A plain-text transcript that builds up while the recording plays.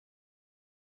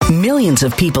Millions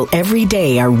of people every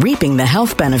day are reaping the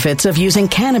health benefits of using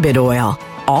cannabis oil,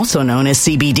 also known as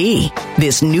CBD.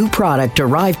 This new product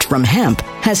derived from hemp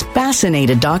has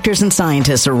fascinated doctors and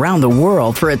scientists around the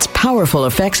world for its powerful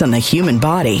effects on the human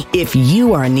body. If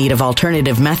you are in need of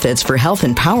alternative methods for health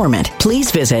empowerment, please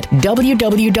visit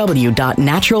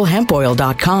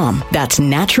www.naturalhempoil.com. That's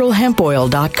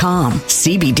naturalhempoil.com.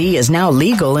 CBD is now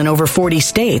legal in over 40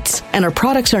 states, and our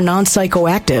products are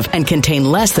non-psychoactive and contain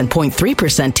less than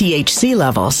 0.3% THC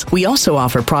levels. We also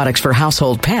offer products for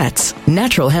household pets.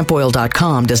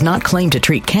 Naturalhempoil.com does not claim to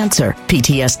treat cancer,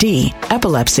 PTSD,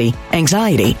 epilepsy,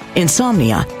 anxiety,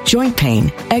 insomnia, joint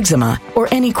pain, eczema, or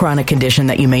any chronic condition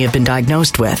that you may have been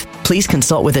diagnosed with. Please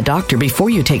consult with a doctor before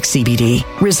you take CBD.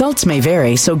 Results may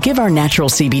vary, so give our natural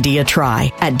CBD a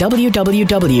try at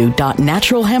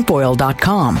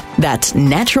www.naturalhempoil.com. That's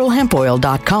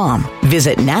naturalhempoil.com.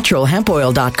 Visit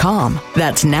naturalhempoil.com.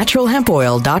 That's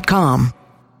naturalhempoil.com.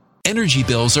 Energy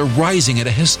bills are rising at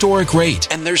a historic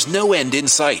rate, and there's no end in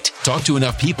sight. Talk to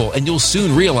enough people, and you'll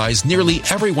soon realize nearly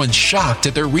everyone's shocked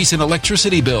at their recent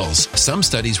electricity bills. Some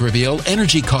studies reveal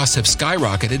energy costs have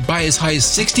skyrocketed by as high as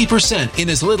 60% in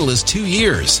as little as 2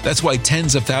 years. That's why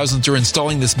tens of thousands are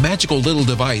installing this magical little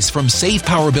device from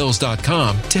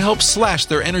SavePowerBills.com to help slash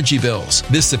their energy bills.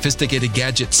 This sophisticated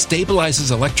gadget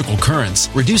stabilizes electrical currents,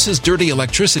 reduces dirty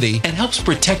electricity, and helps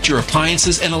protect your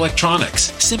appliances and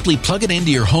electronics. Simply plug it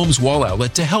into your home's wall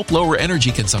outlet to help lower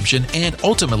energy consumption and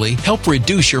ultimately help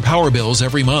reduce your power bills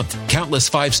every month. Countless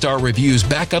 5-star reviews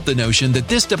back up the notion that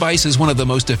this device is one of the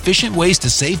most efficient ways to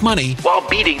save money while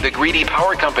beating the greedy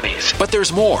power companies. But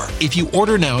there's more. If you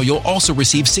order now, you'll also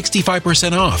receive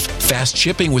 65% off, fast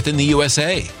shipping within the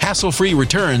USA, hassle-free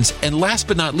returns, and last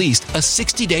but not least, a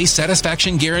 60-day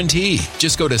satisfaction guarantee.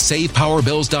 Just go to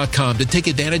SavePowerBills.com to take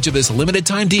advantage of this limited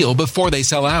time deal before they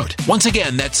sell out. Once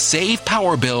again, that's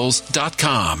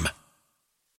SavePowerBills.com.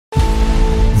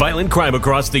 Violent crime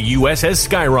across the U.S. has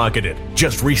skyrocketed.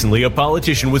 Just recently, a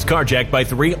politician was carjacked by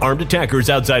 3 armed attackers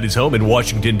outside his home in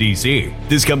Washington, D.C.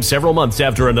 This comes several months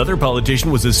after another politician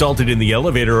was assaulted in the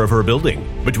elevator of her building.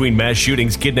 Between mass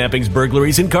shootings, kidnappings,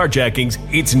 burglaries, and carjackings,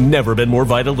 it's never been more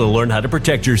vital to learn how to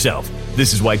protect yourself.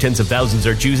 This is why tens of thousands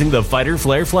are choosing the Fighter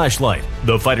Flare flashlight.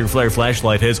 The Fighter Flare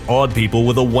flashlight has awed people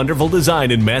with a wonderful design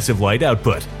and massive light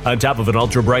output. On top of an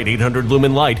ultra-bright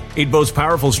 800-lumen light, it boasts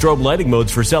powerful strobe lighting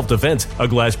modes for self-defense, a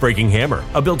glass-breaking hammer,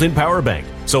 a built-in power bank,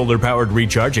 solar-powered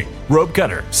recharging, rope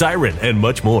cutter, siren, and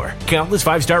much more. Countless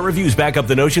 5-star reviews back up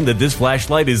the notion that this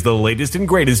flashlight is the latest and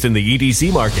greatest in the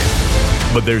EDC market.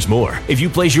 But there's more. If you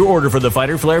place your order for the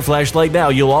Fighter Flare flashlight now,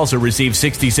 you'll also receive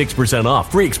 66% off,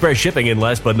 free express shipping, and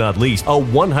last but not least, a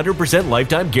 100%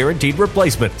 lifetime guaranteed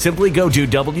replacement. Simply go to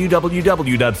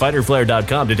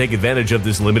www.fighterflare.com to take advantage of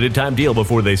this limited time deal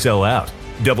before they sell out.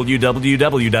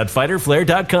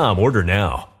 www.fighterflare.com. Order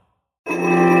now.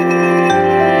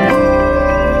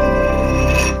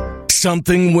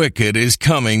 Something wicked is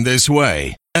coming this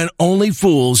way, and only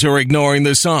fools are ignoring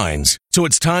the signs. So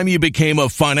it's time you became a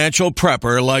financial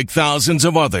prepper like thousands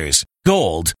of others.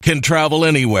 Gold can travel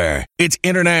anywhere. It's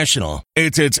international.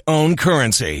 It's its own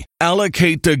currency.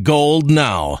 Allocate to gold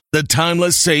now, the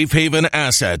timeless safe haven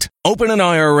asset. Open an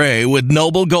IRA with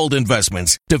Noble Gold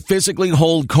Investments to physically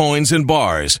hold coins and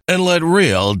bars and let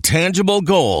real, tangible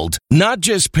gold, not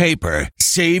just paper,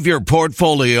 save your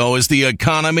portfolio as the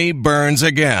economy burns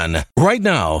again. Right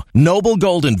now, Noble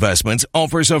Gold Investments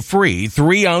offers a free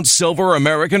 3-ounce silver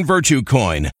American Virtue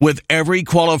coin with every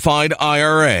qualified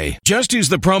IRA. Just use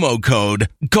the promo code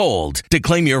GOLD to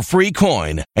claim your free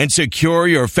coin and secure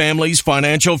your family's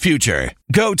financial future.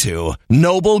 Go to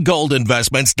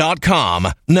noblegoldinvestments.com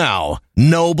now.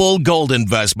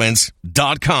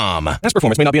 noblegoldinvestments.com. Past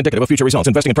performance may not be indicative of future results.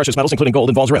 Investing in precious metals, including gold,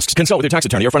 involves risks. Consult with your tax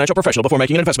attorney or financial professional before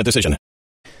making an investment decision.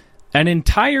 An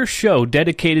entire show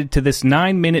dedicated to this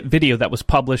 9-minute video that was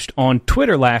published on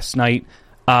Twitter last night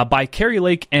by Carrie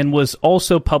Lake and was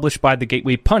also published by the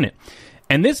Gateway Pundit.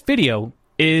 And this video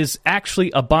is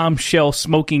actually a bombshell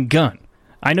smoking gun.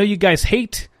 I know you guys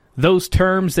hate those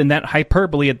terms and that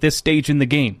hyperbole at this stage in the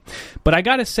game. But I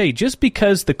gotta say, just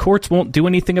because the courts won't do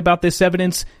anything about this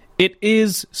evidence, it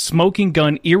is smoking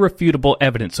gun irrefutable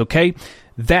evidence, okay?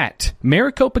 That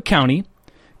Maricopa County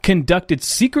conducted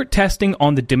secret testing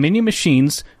on the Dominion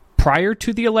machines prior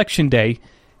to the election day,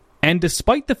 and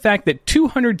despite the fact that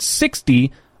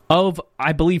 260 of,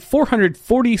 I believe,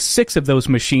 446 of those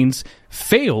machines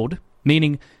failed,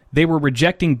 meaning they were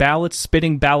rejecting ballots,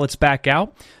 spitting ballots back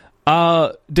out,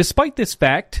 despite this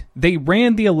fact, they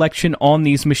ran the election on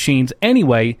these machines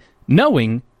anyway,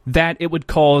 knowing that it would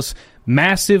cause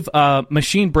massive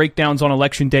machine breakdowns on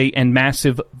election day and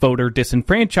massive voter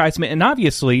disenfranchisement. And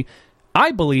obviously,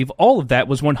 I believe all of that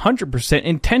was 100%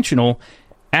 intentional,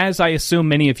 as I assume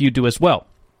many of you do as well.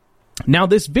 Now,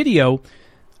 this video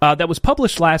that was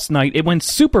published last night, it went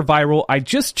super viral. I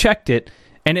just checked it,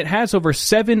 and it has over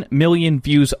 7 million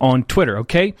views on Twitter,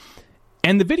 okay?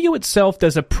 And the video itself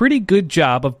does a pretty good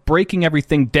job of breaking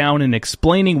everything down and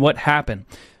explaining what happened.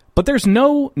 But there's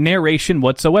no narration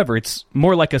whatsoever. It's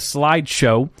more like a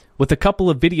slideshow with a couple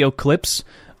of video clips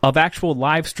of actual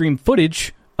live stream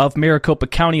footage of Maricopa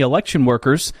County election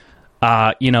workers,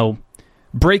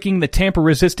 breaking the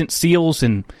tamper-resistant seals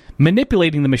and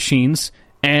manipulating the machines,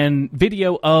 and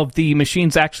video of the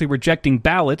machines actually rejecting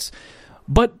ballots.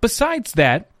 But besides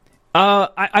that,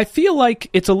 I feel like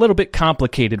it's a little bit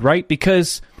complicated, right?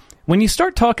 Because when you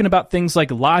start talking about things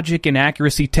like logic and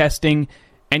accuracy testing,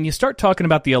 and you start talking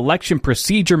about the election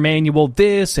procedure manual,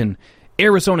 this, and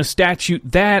Arizona statute,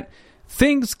 that,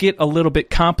 things get a little bit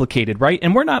complicated, right?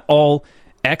 And we're not all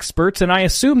experts, and I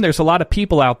assume there's a lot of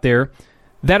people out there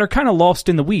that are kind of lost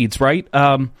in the weeds, right?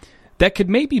 That could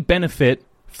maybe benefit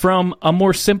from a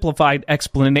more simplified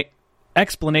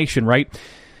explanation, right?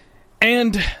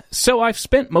 And so I've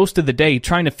spent most of the day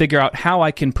trying to figure out how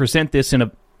I can present this in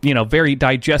a very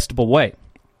digestible way.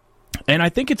 And I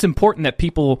think it's important that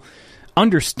people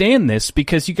understand this,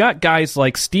 because you got guys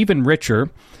like Stephen Richer,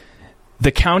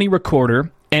 the county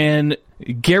recorder, and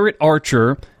Garrett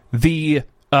Archer, the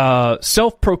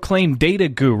self-proclaimed data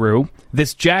guru,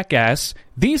 this jackass,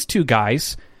 these two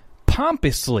guys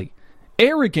pompously,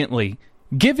 arrogantly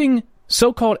giving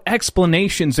so-called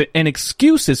explanations and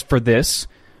excuses for this,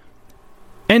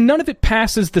 and none of it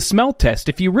passes the smell test.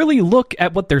 If you really look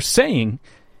at what they're saying,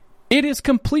 it is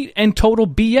complete and total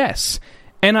BS.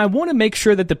 And I want to make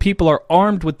sure that the people are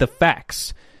armed with the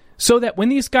facts, so that when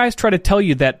these guys try to tell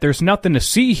you that there's nothing to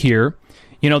see here,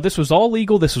 this was all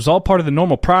legal, this was all part of the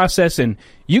normal process, and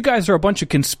you guys are a bunch of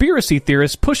conspiracy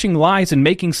theorists pushing lies and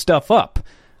making stuff up.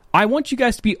 I want you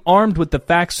guys to be armed with the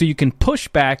facts so you can push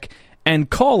back and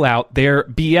call out their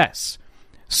BS.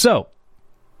 So,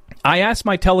 I asked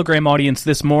my Telegram audience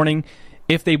this morning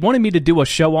if they wanted me to do a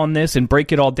show on this and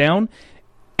break it all down,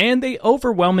 and they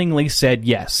overwhelmingly said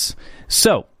yes.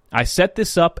 So, I set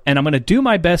this up, and I'm going to do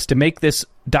my best to make this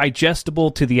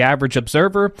digestible to the average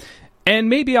observer, and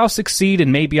maybe I'll succeed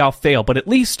and maybe I'll fail, but at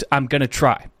least I'm going to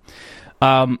try.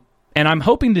 And I'm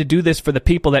hoping to do this for the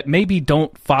people that maybe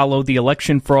don't follow the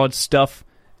election fraud stuff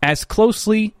as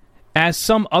closely as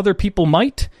some other people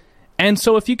might. And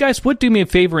so if you guys would do me a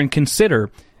favor and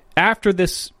consider, after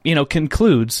this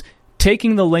concludes,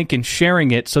 taking the link and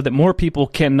sharing it so that more people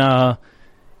can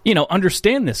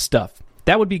understand this stuff,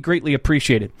 that would be greatly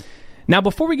appreciated. Now,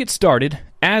 before we get started,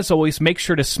 as always, make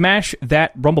sure to smash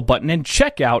that Rumble button and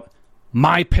check out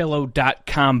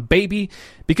MyPillow.com, baby.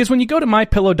 Because when you go to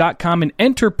MyPillow.com and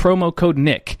enter promo code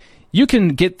Nick, you can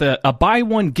get a buy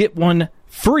one, get one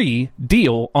free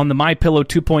deal on the MyPillow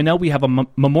 2.0. We have a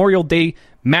Memorial Day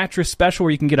mattress special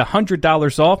where you can get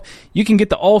 $100 off. You can get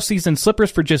the all-season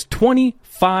slippers for just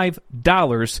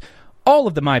 $25. All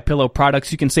of the MyPillow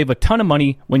products, you can save a ton of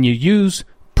money when you use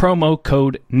promo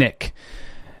code Nick.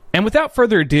 And without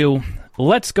further ado,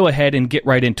 let's go ahead and get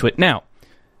right into it. Now,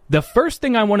 the first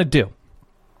thing I want to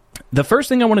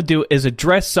do is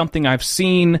address something I've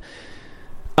seen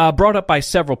brought up by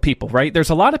several people, right? There's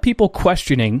a lot of people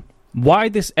questioning why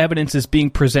this evidence is being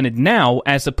presented now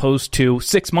as opposed to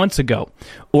 6 months ago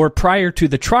or prior to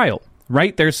the trial,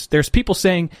 right? There's people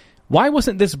saying, why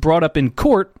wasn't this brought up in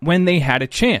court when they had a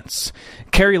chance?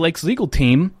 Kari Lake's legal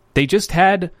team, they just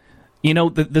had,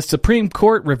 the Supreme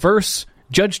Court reverse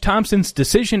Judge Thompson's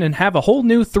decision and have a whole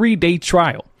new 3-day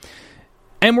trial.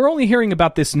 And we're only hearing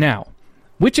about this now,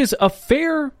 which is a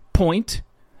fair point.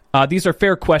 These are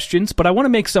fair questions, but I want to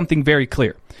make something very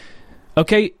clear.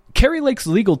 Okay, Kari Lake's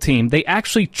legal team, they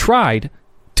actually tried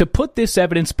to put this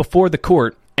evidence before the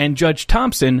court and Judge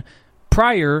Thompson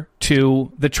prior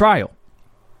to the trial.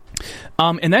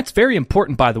 And that's very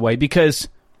important, by the way, because,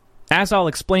 as I'll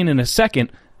explain in a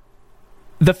second,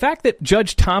 the fact that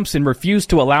Judge Thompson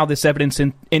refused to allow this evidence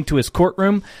into his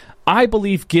courtroom, I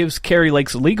believe gives Kari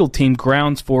Lake's legal team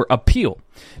grounds for appeal.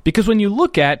 Because when you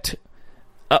look at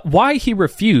why he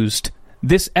refused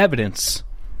this evidence,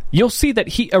 you'll see that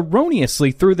he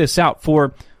erroneously threw this out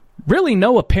for really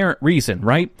no apparent reason,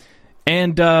 right?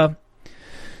 And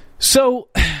so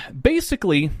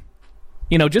basically,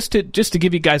 just to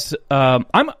give you guys,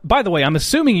 by the way, I'm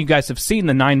assuming you guys have seen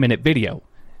the 9-minute video.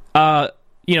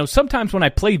 Sometimes when I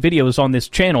play videos on this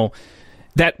channel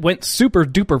that went super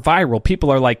duper viral,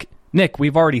 people are like, Nick,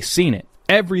 we've already seen it.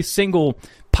 Every single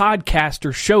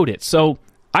podcaster showed it. So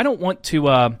I don't want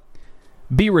to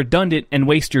be redundant and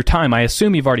waste your time. I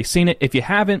assume you've already seen it. If you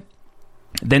haven't,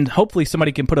 then hopefully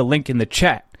somebody can put a link in the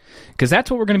chat, because that's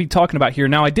what we're going to be talking about here.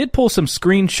 Now, I did pull some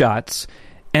screenshots,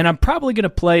 and I'm probably going to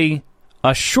play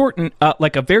a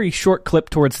a very short clip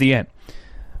towards the end.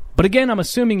 But again, I'm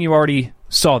assuming you already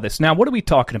saw this. Now, what are we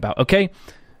talking about, okay?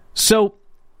 So,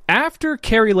 after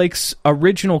Kari Lake's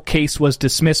original case was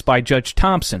dismissed by Judge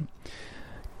Thompson,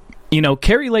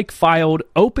 Kari Lake filed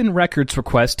open records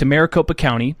requests to Maricopa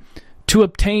County to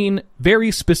obtain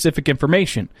very specific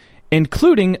information,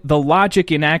 including the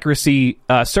logic inaccuracy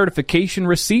certification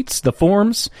receipts, the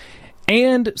forms,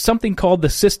 and something called the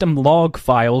system log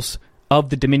files of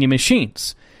the Dominion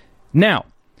machines. Now,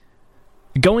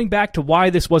 going back to why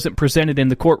this wasn't presented in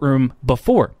the courtroom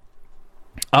before,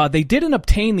 they didn't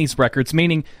obtain these records,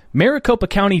 meaning Maricopa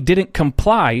County didn't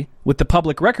comply with the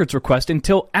public records request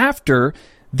until after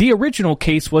the original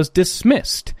case was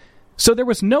dismissed. So there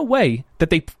was no way that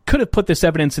they could have put this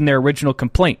evidence in their original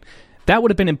complaint. That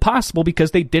would have been impossible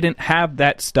because they didn't have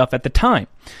that stuff at the time.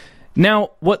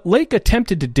 Now, what Lake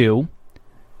attempted to do,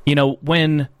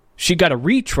 when she got a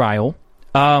retrial,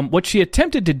 what she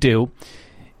attempted to do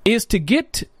is to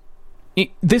get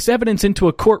this evidence into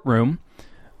a courtroom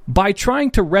by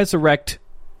trying to resurrect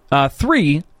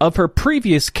 3 of her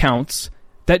previous counts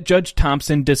that Judge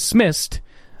Thompson dismissed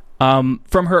from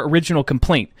her original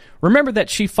complaint. Remember that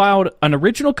she filed an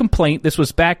original complaint. This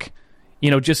was back,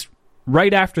 just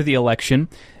right after the election,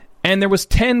 and there was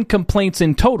 10 complaints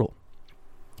in total.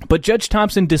 But Judge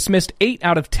Thompson dismissed 8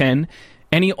 out of 10,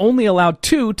 and he only allowed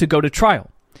 2 to go to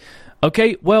trial.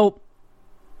 Okay, well,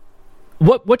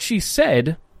 what she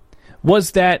said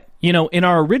was that, in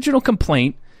our original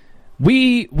complaint,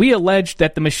 we alleged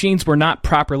that the machines were not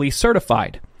properly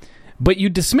certified, but you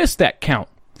dismissed that count.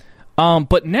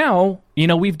 But now,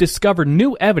 we've discovered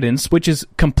new evidence which is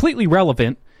completely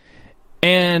relevant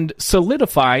and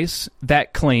solidifies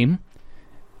that claim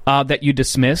that you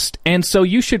dismissed, and so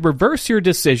you should reverse your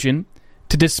decision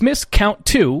to dismiss count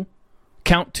 2.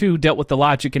 Count 2 dealt with the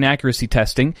logic and accuracy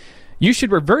testing. You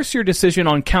should reverse your decision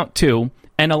on count 2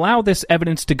 and allow this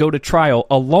evidence to go to trial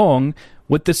along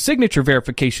with the signature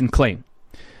verification claim.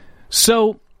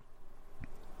 So,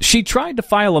 she tried to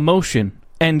file a motion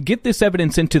and get this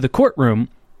evidence into the courtroom,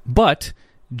 but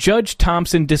Judge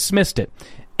Thompson dismissed it.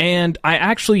 And I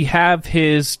actually have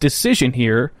his decision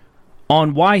here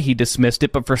on why he dismissed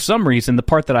it, but for some reason, the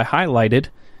part that I highlighted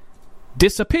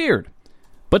disappeared.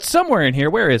 But somewhere in here,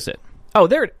 where is it? Oh,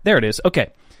 there it is.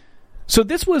 Okay. So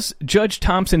this was Judge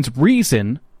Thompson's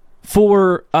reason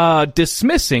for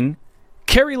dismissing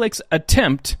Kari Lake's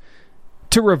attempt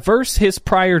to reverse his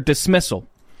prior dismissal.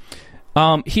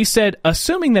 He said,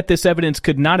 assuming that this evidence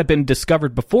could not have been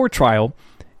discovered before trial,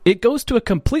 it goes to a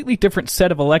completely different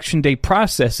set of Election Day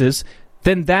processes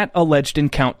than that alleged in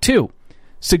Count 2.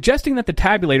 Suggesting that the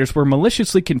tabulators were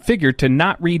maliciously configured to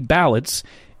not read ballots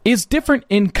is different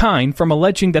in kind from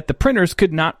alleging that the printers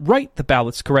could not write the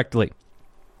ballots correctly.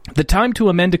 The time to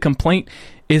amend a complaint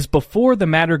is before the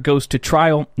matter goes to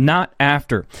trial, not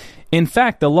after. In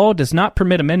fact, the law does not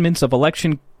permit amendments of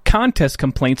election contest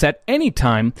complaints at any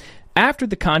time after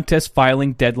the contest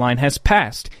filing deadline has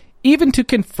passed, even to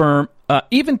conform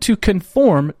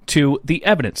to the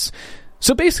evidence.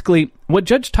 So basically, what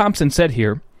Judge Thompson said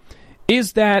here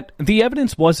is that the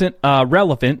evidence wasn't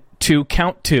relevant to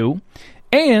Count 2,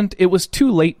 and it was too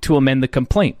late to amend the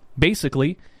complaint.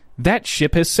 Basically, that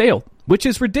ship has sailed, which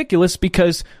is ridiculous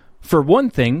because, for one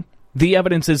thing, the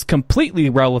evidence is completely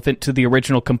relevant to the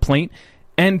original complaint,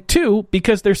 and 2,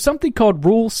 because there's something called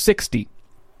Rule 60.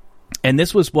 And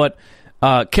this was what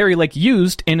Kari Lake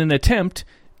used in an attempt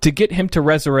to get him to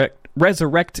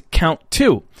resurrect Count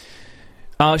 2.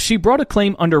 She brought a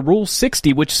claim under Rule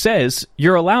 60, which says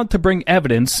you're allowed to bring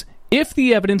evidence if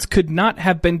the evidence could not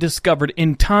have been discovered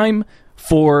in time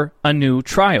for a new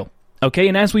trial. Okay,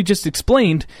 and as we just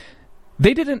explained,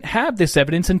 they didn't have this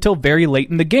evidence until very late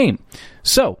in the game.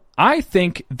 So, I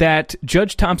think that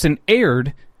Judge Thompson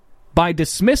erred by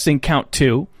dismissing Count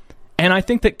 2, and I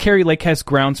think that Kari Lake has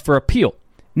grounds for appeal.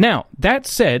 Now, that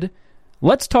said,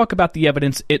 let's talk about the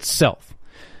evidence itself.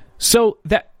 So,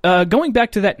 that going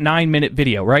back to that 9-minute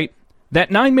video, right? That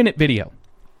 9-minute video,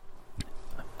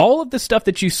 all of the stuff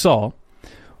that you saw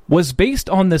was based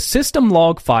on the system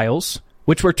log files,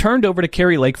 which were turned over to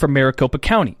Kari Lake from Maricopa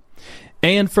County,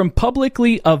 and from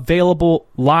publicly available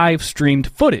live-streamed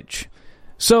footage.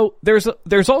 So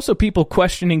there's also people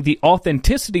questioning the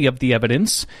authenticity of the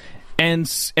evidence and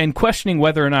questioning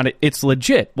whether or not it's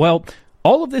legit. Well,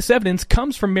 all of this evidence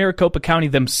comes from Maricopa County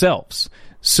themselves.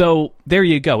 So there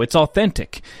you go. It's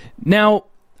authentic. Now,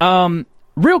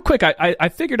 real quick, I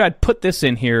figured I'd put this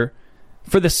in here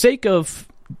for the sake of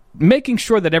making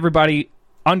sure that everybody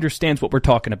understands what we're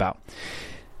talking about.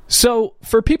 So,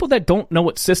 for people that don't know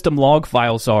what system log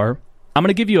files are, I'm going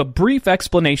to give you a brief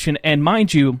explanation, and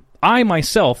mind you, I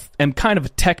myself am kind of a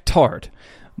tech tard,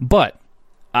 but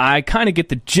I kind of get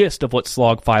the gist of what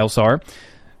slog files are.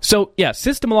 So, yeah,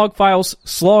 system log files,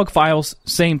 slog files,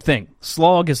 same thing.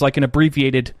 Slog is like an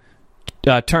abbreviated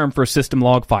term for system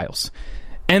log files.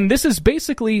 And this is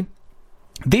basically,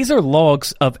 these are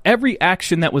logs of every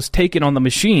action that was taken on the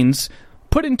machines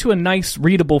put into a nice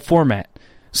readable format.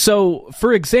 So,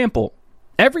 for example,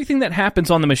 everything that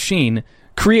happens on the machine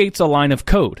creates a line of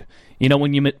code. You know,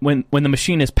 when the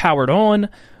machine is powered on,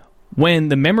 when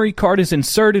the memory card is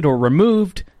inserted or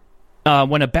removed,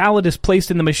 when a ballot is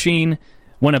placed in the machine,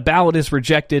 when a ballot is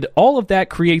rejected, all of that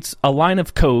creates a line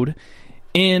of code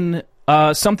in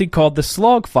something called the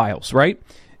slog files, right?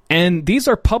 And these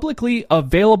are publicly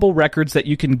available records that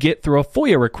you can get through a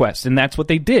FOIA request, and that's what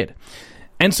they did.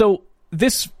 And so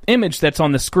this image that's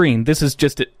on the screen, this is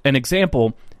just an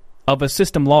example of a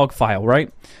system log file,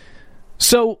 right?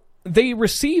 So they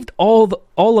received all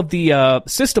of the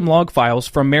system log files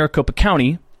from Maricopa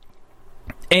County,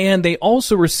 and they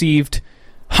also received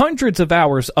hundreds of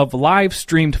hours of live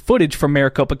streamed footage from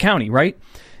Maricopa County, right?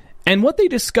 And what they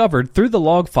discovered through the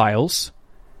log files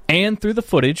and through the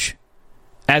footage,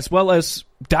 as well as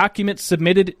documents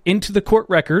submitted into the court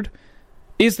record,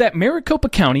 is that Maricopa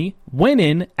County went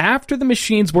in after the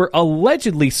machines were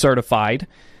allegedly certified.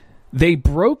 They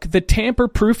broke the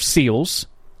tamper-proof seals.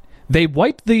 They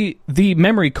wiped the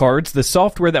memory cards, the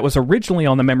software that was originally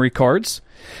on the memory cards.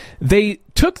 They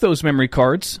took those memory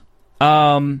cards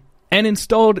and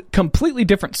installed completely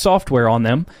different software on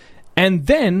them. And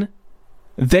then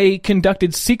they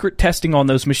conducted secret testing on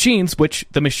those machines, which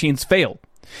the machines failed.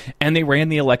 And they ran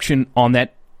the election on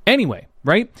that anyway,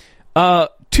 right?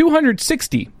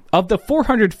 260 of the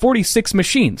 446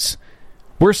 machines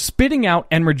were spitting out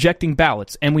and rejecting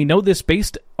ballots. And we know this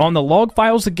based on the log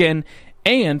files again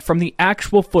and from the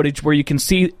actual footage where you can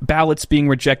see ballots being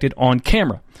rejected on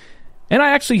camera. And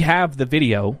I actually have the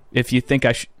video if you think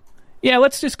I should. Yeah,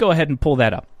 let's just go ahead and pull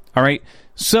that up. All right.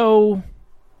 So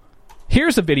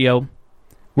here's a video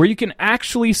where you can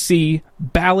actually see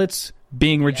ballots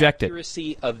being rejected.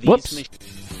 Accuracy of these Whoops.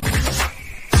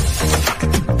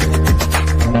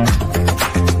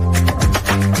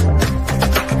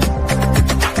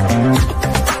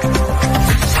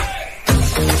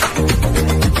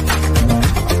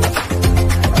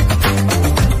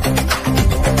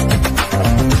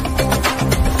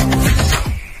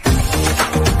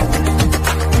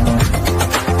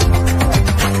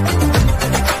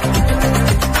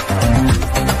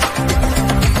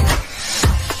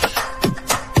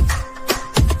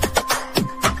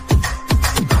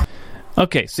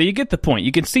 Okay, so you get the point.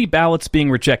 You can see ballots being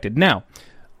rejected. Now,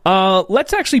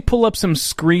 let's actually pull up some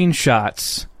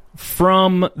screenshots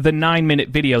from the 9-minute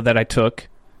video that I took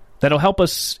that'll help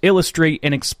us illustrate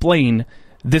and explain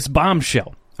this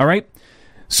bombshell, all right?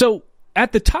 So,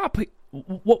 at the top,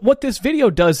 what this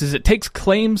video does is it takes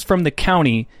claims from the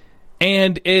county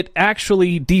and it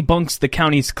actually debunks the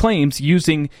county's claims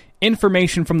using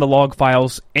information from the log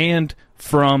files and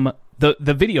from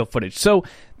the video footage. So,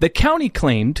 the county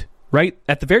claimed, right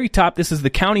at the very top, this is the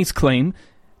county's claim,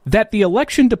 that the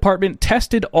election department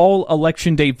tested all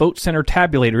Election Day vote center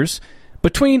tabulators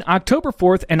between October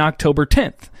 4th and October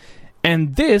 10th.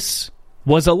 And this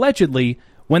was allegedly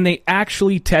when they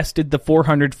actually tested the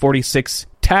 446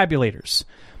 tabulators.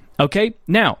 Okay,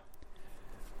 now,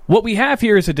 what we have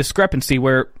here is a discrepancy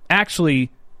where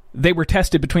actually they were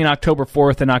tested between October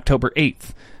 4th and October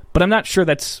 8th. But I'm not sure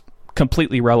that's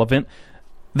completely relevant.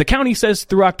 The county says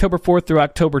through October 4th through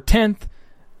October 10th,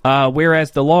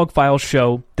 whereas the log files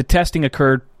show the testing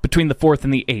occurred between the 4th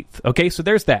and the 8th. Okay, so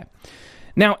there's that.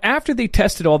 Now, after they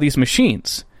tested all these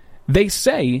machines, they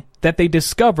say that they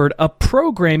discovered a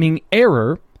programming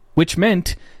error, which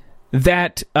meant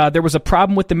that there was a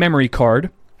problem with the memory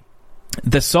card,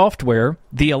 the software,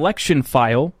 the election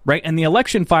file, right? And the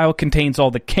election file contains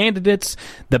all the candidates,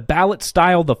 the ballot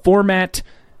style, the format.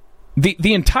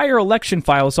 The entire election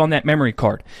file is on that memory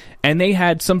card, and they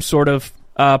had some sort of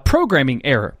programming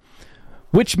error,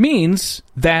 which means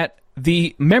that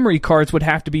the memory cards would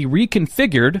have to be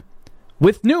reconfigured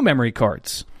with new memory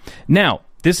cards. Now,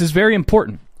 this is very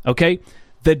important, okay?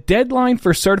 The deadline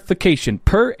for certification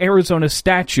per Arizona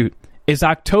statute is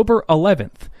October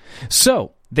 11th.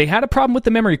 So, they had a problem with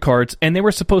the memory cards, and they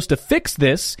were supposed to fix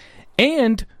this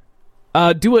and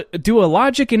do a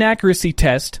logic and accuracy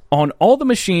test on all the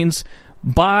machines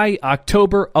by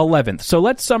October 11th. So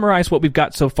let's summarize what we've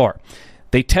got so far.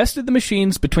 They tested the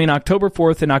machines between October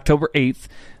 4th and October 8th.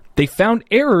 They found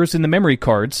errors in the memory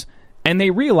cards, and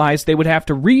they realized they would have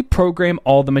to reprogram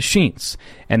all the machines.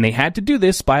 And they had to do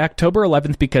this by October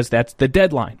 11th because that's the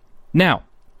deadline. Now,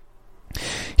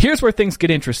 here's where things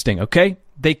get interesting, okay?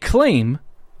 They claim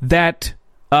that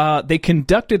they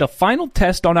conducted a final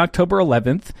test on October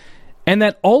 11th and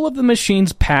that all of the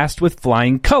machines passed with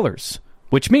flying colors,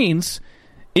 which means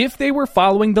if they were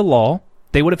following the law,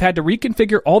 they would have had to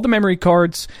reconfigure all the memory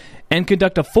cards and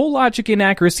conduct a full logic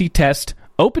inaccuracy test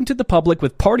open to the public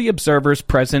with party observers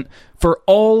present for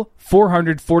all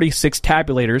 446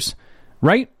 tabulators,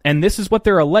 right? And this is what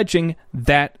they're alleging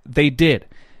that they did.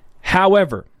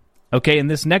 However, okay, and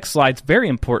this next slide's very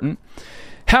important.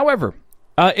 However,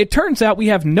 it turns out we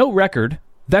have no record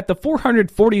that the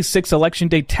 446 Election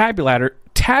Day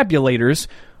tabulators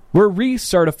were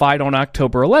recertified on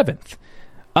October 11th.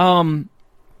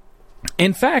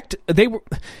 In fact, they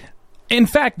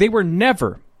were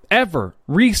never, ever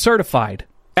recertified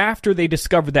after they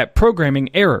discovered that programming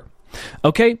error.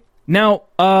 Okay? Now,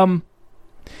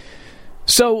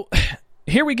 so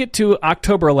here we get to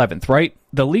October 11th, right?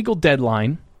 The legal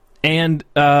deadline, and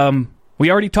we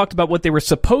already talked about what they were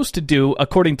supposed to do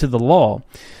according to the law,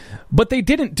 but they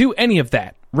didn't do any of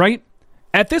that, right?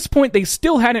 At this point, they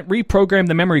still hadn't reprogrammed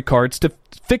the memory cards to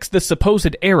fix the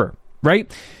supposed error, right?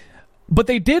 But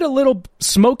they did a little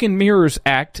smoke and mirrors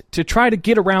act to try to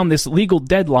get around this legal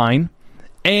deadline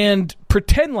and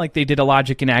pretend like they did a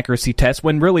logic inaccuracy test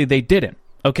when really they didn't,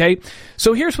 okay?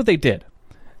 So here's what they did.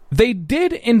 They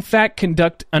did, in fact,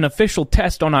 conduct an official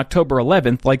test on October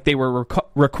 11th like they were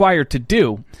required to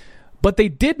do, but they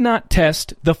did not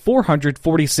test the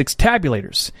 446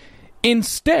 tabulators.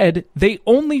 Instead, they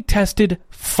only tested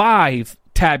 5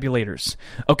 tabulators,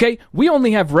 okay? We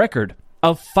only have record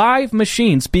of 5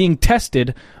 machines being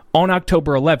tested on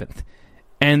October 11th.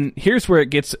 And here's where it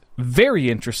gets very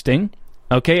interesting.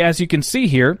 Okay, as you can see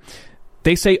here,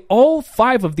 they say all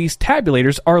 5 of these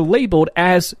tabulators are labeled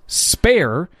as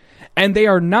spare, and they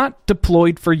are not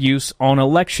deployed for use on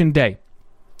Election Day.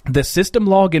 The system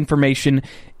log information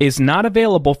is not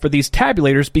available for these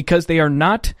tabulators because they are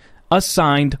not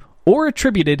assigned or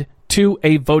attributed to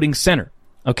a voting center.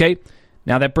 Okay,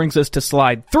 now that brings us to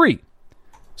slide 3.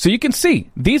 So you can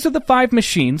see, these are the 5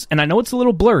 machines, and I know it's a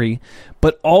little blurry,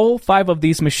 but all 5 of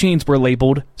these machines were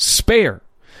labeled spare,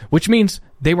 which means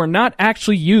they were not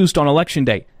actually used on Election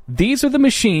Day. These are the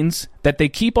machines that they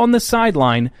keep on the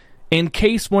sideline in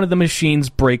case one of the machines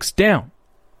breaks down.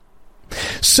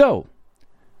 So,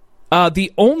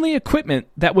 the only equipment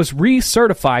that was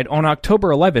recertified on October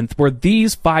 11th were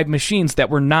these 5 machines that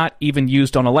were not even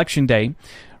used on Election Day,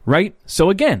 right? So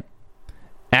again,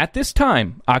 at this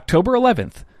time, October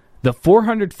 11th, the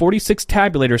 446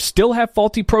 tabulators still have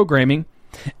faulty programming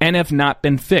and have not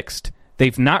been fixed.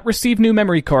 They've not received new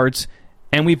memory cards,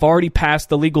 and we've already passed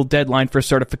the legal deadline for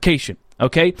certification.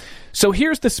 Okay? So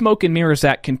here's the Smoke and Mirrors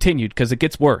Act continued, because it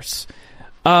gets worse.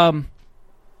 And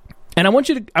I want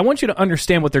you to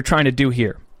understand what they're trying to do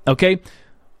here. Okay?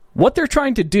 What they're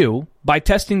trying to do by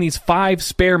testing these 5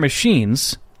 spare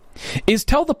machines is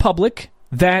tell the public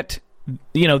that,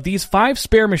 you know, these 5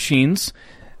 spare machines,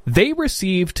 they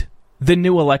received the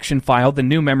new election file, the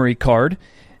new memory card,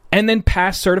 and then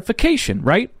passed certification,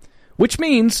 right? Which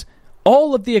means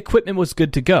all of the equipment was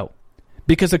good to go.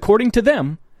 Because according to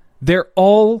them, they're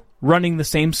all running the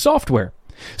same software.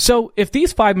 So if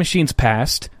these 5 machines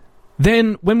passed,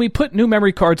 then when we put new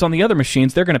memory cards on the other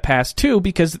machines, they're going to pass too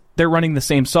because they're running the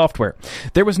same software.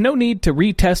 There was no need to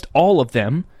retest all of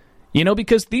them, you know,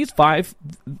 because these 5,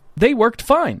 they worked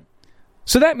fine.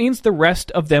 So that means the rest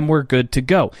of them were good to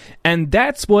go. And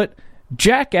that's what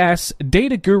jackass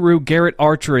data guru Garrett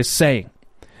Archer is saying,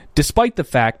 despite the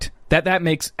fact that that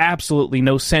makes absolutely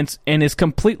no sense and is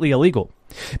completely illegal.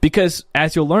 Because,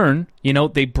 as you'll learn, you know,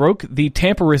 they broke the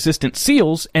tamper-resistant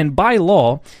seals, and by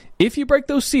law, if you break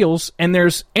those seals and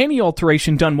there's any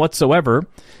alteration done whatsoever,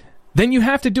 then you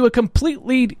have to do a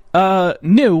completely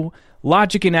new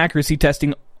logic and accuracy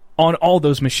testing on all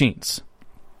those machines.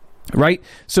 Right?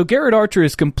 So Garrett Archer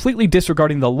is completely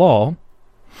disregarding the law,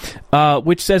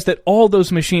 which says that all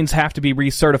those machines have to be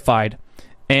recertified.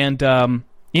 And,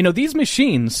 you know, these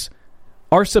machines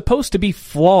are supposed to be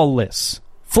flawless.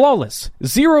 Flawless.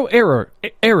 Zero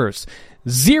errors.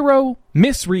 Zero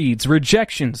misreads,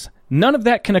 rejections. None of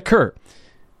that can occur.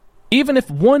 Even if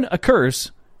one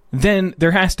occurs, then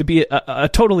there has to be a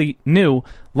totally new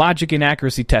logic and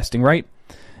accuracy testing, right?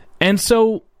 And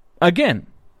so, again,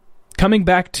 coming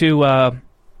back to,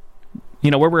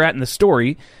 you know, where we're at in the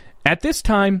story, at this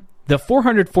time, the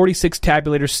 446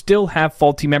 tabulators still have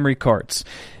faulty memory cards.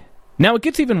 Now, it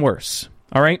gets even worse,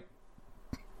 all right?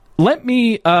 Let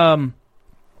me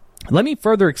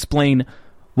further explain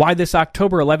why this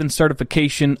October 11th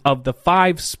certification of the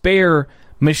 5 spare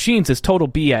machines is total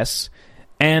BS.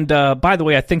 And by the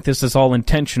way, I think this is all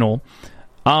intentional,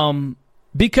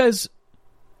 because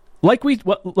like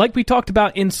we talked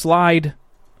about in slide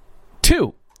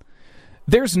 2,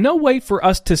 there's no way for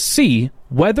us to see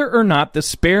whether or not the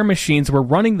spare machines were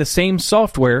running the same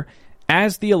software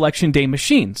as the Election Day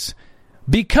machines,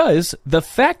 because the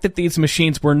fact that these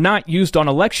machines were not used on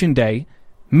Election Day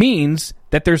means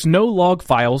that there's no log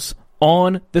files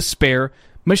on the spare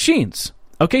machines.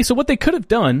 Okay, so what they could have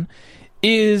done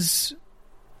is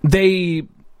they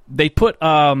put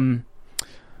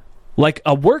like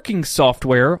a working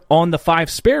software on the 5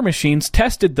 spare machines,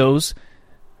 tested those,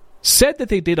 said that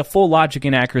they did a full logic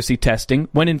and accuracy testing,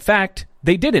 when in fact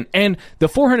they didn't. And the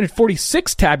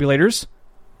 446 tabulators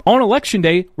on Election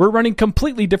Day were running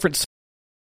completely different.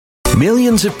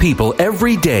 Millions of people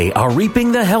every day are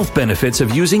reaping the health benefits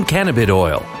of using cannabis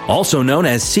oil, also known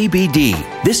as CBD.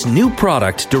 This new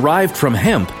product derived from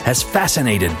hemp has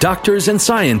fascinated doctors and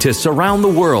scientists around the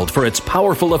world for its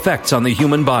powerful effects on the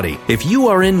human body. If you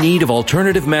are in need of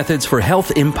alternative methods for health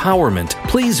empowerment,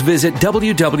 please visit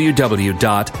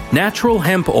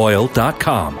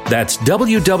www.naturalhempoil.com. That's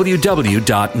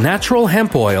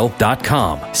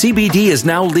www.naturalhempoil.com. CBD is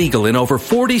now legal in over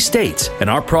 40 states, and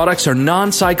our products are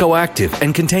non-psychoactive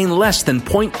and contain less than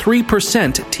 0.3%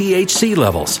 THC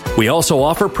levels. We also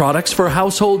offer products for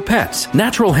household pets.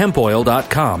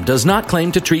 NaturalHempOil.com does not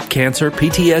claim to treat cancer,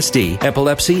 PTSD,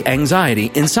 epilepsy,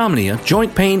 anxiety, insomnia,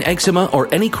 joint pain, eczema,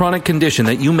 or any chronic condition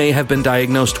that you may have been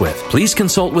diagnosed with. Please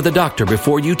consult with a doctor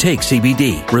before you take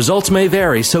CBD. Results may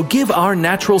vary, so give our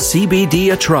natural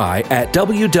CBD a try at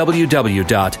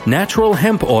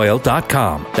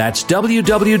www.naturalhempoil.com. That's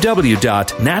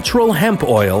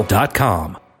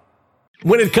www.naturalhempoil.com.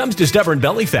 When it comes to stubborn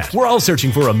belly fat, we're all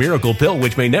searching for a miracle pill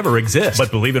which may never exist. But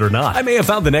believe it or not, I may have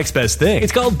found the next best thing.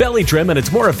 It's called Belly Trim, and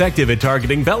it's more effective at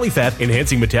targeting belly fat,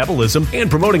 enhancing metabolism, and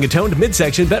promoting a toned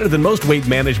midsection better than most weight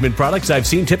management products I've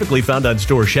seen typically found on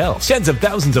store shelves. Tens of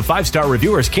thousands of 5-star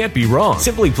reviewers can't be wrong.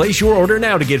 Simply place your order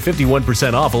now to get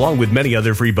 51% off along with many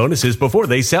other free bonuses before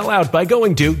they sell out by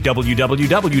going to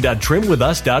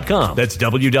www.trimwithus.com. That's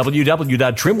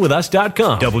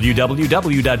www.trimwithus.com.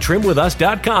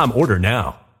 www.trimwithus.com. Order now.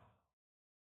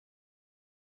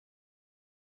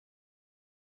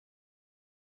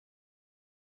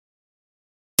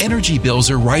 Energy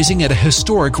bills are rising at a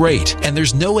historic rate, and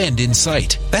there's no end in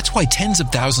sight. That's why tens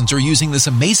of thousands are using this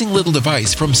amazing little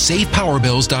device from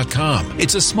SavePowerBills.com.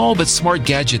 It's a small but smart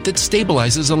gadget that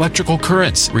stabilizes electrical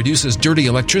currents, reduces dirty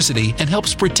electricity, and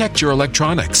helps protect your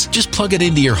electronics. Just plug it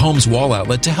into your home's wall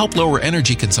outlet to help lower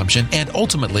energy consumption and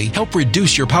ultimately help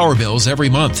reduce your power bills every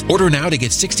month. Order now to get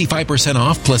 65%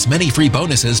 off plus many free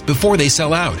bonuses before they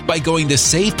sell out by going to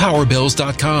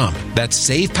SavePowerBills.com. That's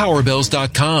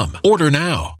SavePowerBills.com. Order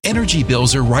now. Energy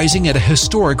bills are rising at a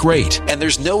historic rate, and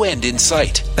there's no end in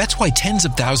sight. That's why tens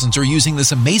of thousands are using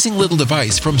this amazing little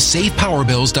device from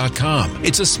SavePowerBills.com.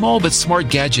 It's a small but smart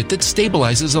gadget that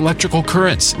stabilizes electrical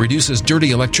currents, reduces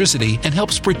dirty electricity, and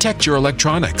helps protect your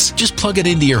electronics. Just plug it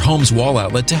into your home's wall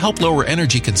outlet to help lower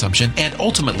energy consumption and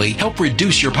ultimately help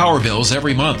reduce your power bills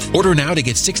every month. Order now to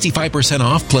get 65%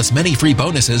 off plus many free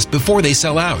bonuses before they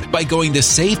sell out by going to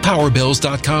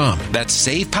SavePowerBills.com. That's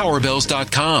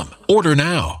SavePowerBills.com. Order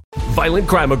now. Violent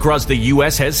crime across the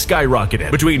U.S. has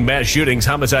skyrocketed. Between mass shootings,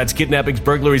 homicides, kidnappings,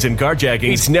 burglaries, and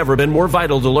carjackings, it's never been more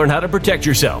vital to learn how to protect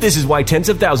yourself. This is why tens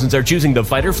of thousands are choosing the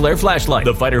Fighter Flare flashlight.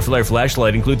 The Fighter Flare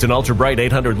flashlight includes an ultra-bright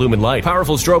 800-lumen light,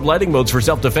 powerful strobe lighting modes for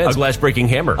self-defense, a glass-breaking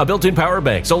hammer, a built-in power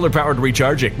bank, solar-powered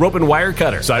recharging, rope and wire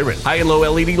cutter, siren, high and low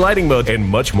LED lighting modes, and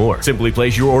much more. Simply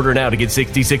place your order now to get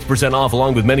 66% off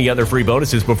along with many other free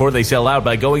bonuses before they sell out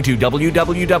by going to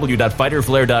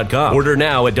www.fighterflare.com. Order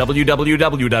now at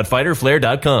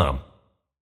www.fighterflare.com.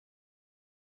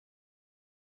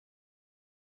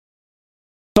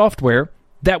 Software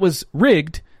that was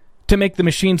rigged to make the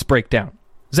machines break down.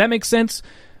 Does that make sense?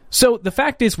 So the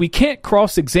fact is we can't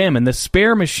cross-examine the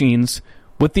spare machines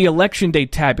with the election day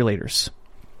tabulators.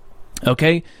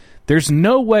 Okay? There's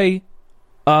no way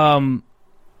that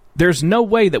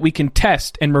we can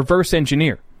test and reverse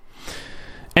engineer.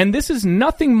 And this is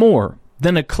nothing more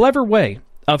than a clever way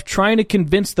of trying to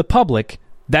convince the public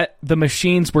that the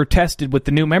machines were tested with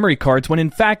the new memory cards when in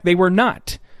fact they were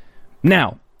not.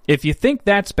 Now, if you think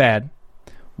that's bad,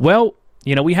 well,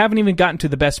 we haven't even gotten to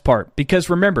the best part, because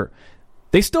remember,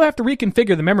 they still have to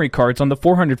reconfigure the memory cards on the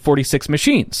 446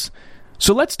 machines.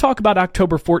 So let's talk about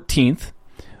October 14th,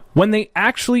 when they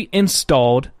actually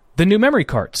installed the new memory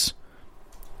cards.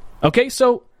 Okay,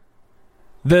 so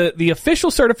the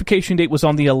official certification date was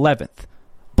on the 11th,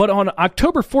 but on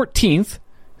October 14th,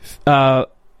 and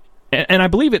I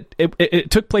believe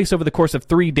it took place over the course of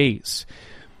 3 days,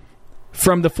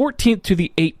 from the 14th to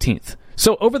the 18th.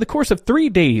 So over the course of 3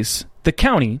 days, the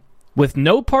county, with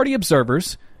no party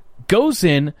observers, goes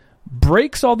in,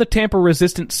 breaks all the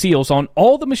tamper-resistant seals on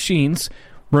all the machines,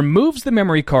 removes the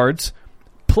memory cards,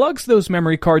 plugs those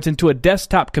memory cards into a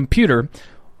desktop computer,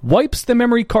 wipes the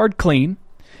memory card clean,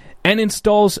 and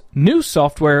installs new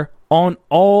software on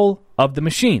all of the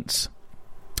machines.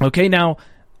 Okay, now,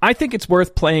 I think it's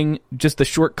worth playing just the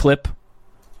short clip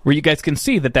where you guys can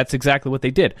see that that's exactly what they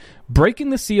did.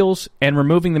 Breaking the seals and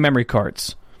removing the memory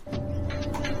cards.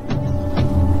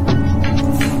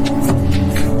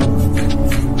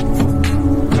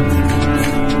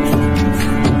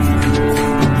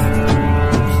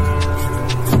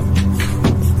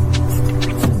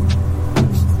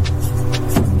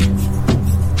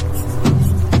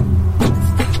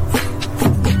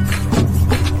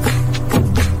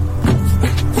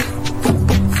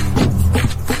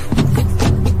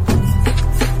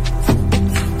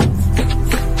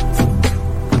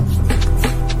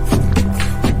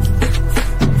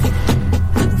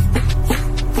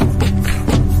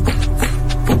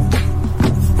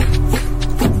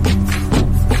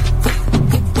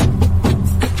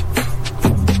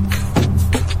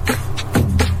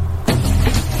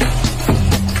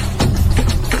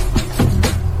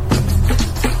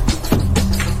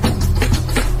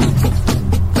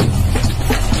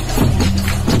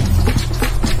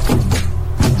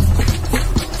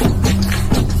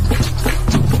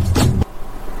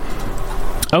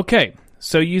 Okay,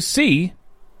 so you see,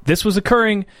 this was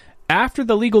occurring after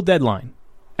the legal deadline,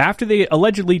 after they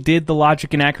allegedly did the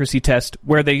logic and accuracy test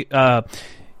where they,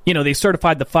 they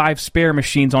certified the 5 spare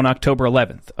machines on October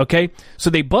 11th, okay? So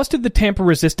they busted the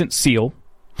tamper-resistant seal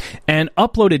and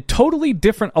uploaded totally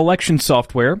different election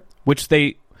software, which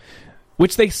they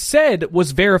said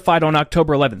was verified on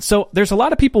October 11th. So there's a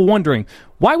lot of people wondering,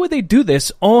 why would they do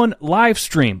this on live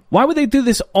stream? Why would they do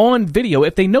this on video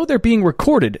if they know they're being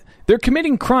recorded? They're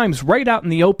committing crimes right out in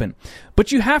the open.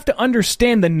 But you have to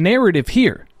understand the narrative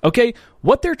here, okay?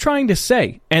 What they're trying to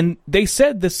say, and they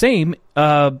said the same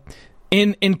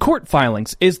in court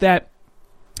filings, is that,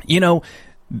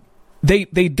 they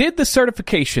did the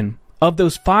certification of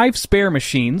those 5 spare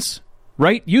machines,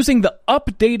 right, using the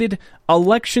updated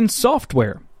election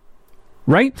software,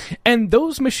 right? And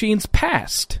those machines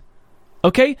passed,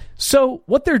 okay? So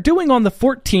what they're doing on the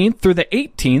 14th through the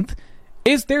 18th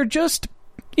is they're just,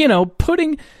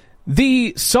 putting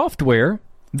the software,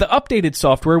 the updated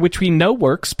software, which we know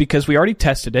works because we already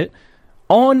tested it,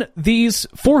 on these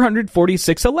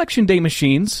 446 Election Day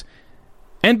machines.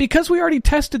 And because we already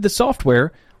tested the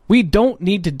software, we don't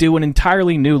need to do an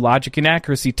entirely new logic and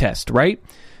accuracy test, right?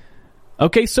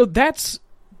 Okay, so that's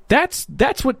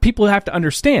what people have to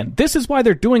understand. This is why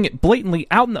they're doing it blatantly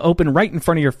out in the open right in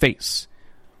front of your face.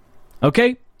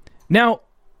 Okay? Now,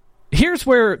 here's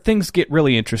where things get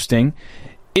really interesting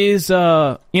is,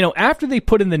 after they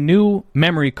put in the new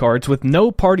memory cards with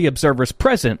no party observers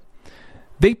present,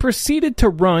 they proceeded to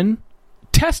run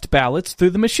test ballots through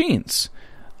the machines.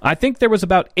 I think there was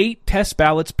about 8 test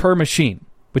ballots per machine,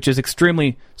 which is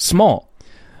extremely small.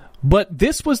 But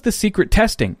this was the secret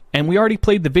testing, and we already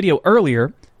played the video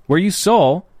earlier where you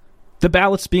saw the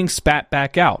ballots being spat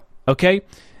back out, okay?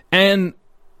 And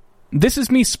this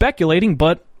is me speculating,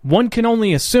 but one can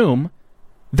only assume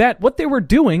that what they were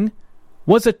doing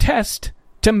was a test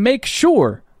to make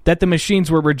sure that the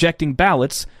machines were rejecting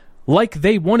ballots like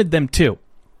they wanted them to.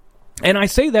 And I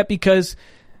say that because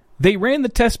they ran the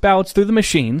test ballots through the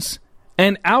machines,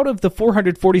 and out of the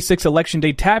 446 Election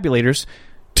Day tabulators,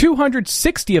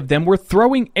 260 of them were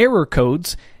throwing error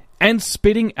codes and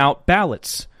spitting out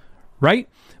ballots, right?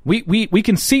 We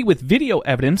can see with video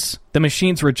evidence the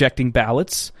machines rejecting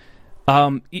ballots.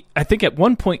 I think at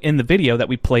one point in the video that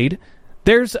we played,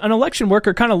 there's an election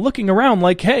worker kind of looking around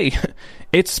like, hey,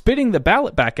 it's spitting the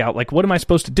ballot back out. Like, what am I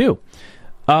supposed to do?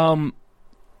 I'm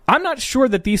not sure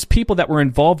that these people that were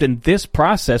involved in this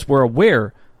process were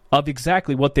aware of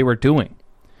exactly what they were doing.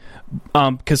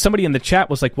 Because somebody in the chat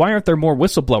was like, why aren't there more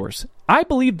whistleblowers? I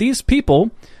believe these people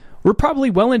were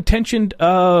probably well-intentioned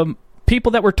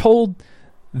people that were told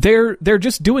they're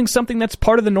just doing something that's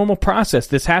part of the normal process.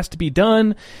 This has to be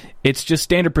done. It's just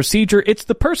standard procedure. It's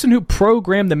the person who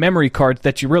programmed the memory cards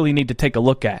that you really need to take a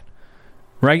look at,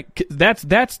 right?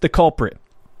 That's the culprit.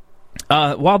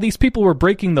 While these people were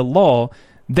breaking the law,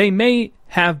 they may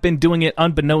have been doing it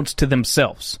unbeknownst to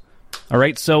themselves. All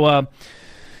right, so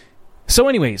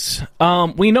anyways,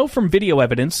 we know from video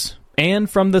evidence and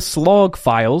from the slog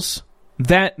files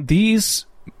that these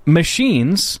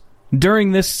machines,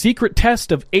 during this secret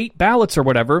test of 8 ballots or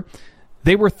whatever,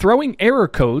 they were throwing error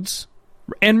codes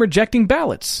and rejecting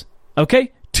ballots.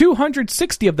 Okay?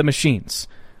 260 of the machines.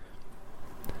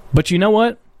 But you know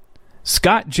what?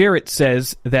 Scott Jarrett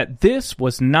says that this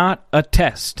was not a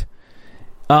test.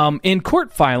 In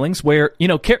court filings where,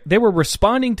 they were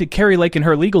responding to Kari Lake and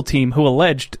her legal team who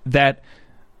alleged that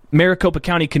Maricopa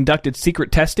County conducted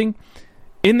secret testing,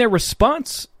 in their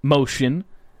response motion,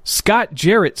 Scott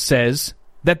Jarrett says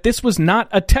that this was not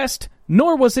a test,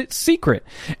 nor was it secret.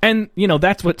 And,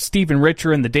 that's what Stephen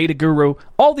Richer and the Data Guru,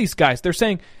 all these guys, they're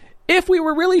saying, if we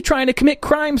were really trying to commit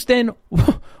crimes, then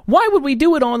why would we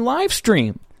do it on live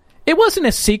stream? It wasn't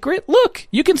a secret. Look,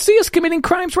 you can see us committing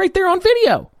crimes right there on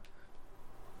video.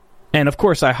 And, of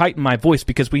course, I heighten my voice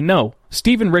because we know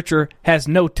Stephen Richer has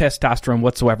no testosterone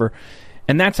whatsoever,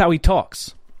 and that's how he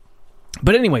talks.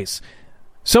 But anyways,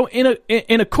 so in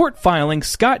a court filing,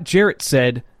 Scott Jarrett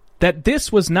said that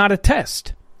this was not a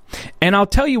test. And I'll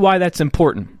tell you why that's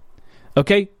important.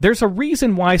 Okay? There's a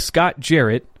reason why Scott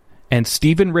Jarrett and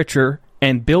Stephen Richer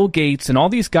and Bill Gates and all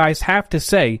these guys have to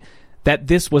say that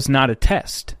this was not a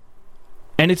test.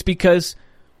 And it's because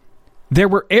there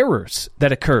were errors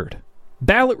that occurred.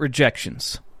 Ballot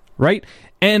rejections, right?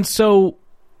 And so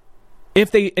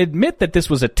if they admit that this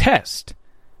was a test,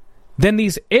 then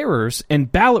these errors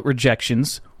and ballot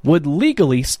rejections would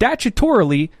legally,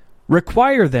 statutorily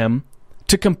require them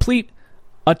to complete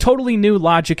a totally new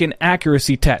logic and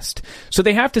accuracy test. So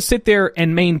they have to sit there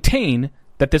and maintain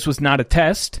that this was not a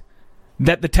test,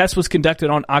 that the test was conducted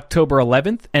on October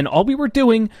 11th, and all we were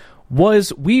doing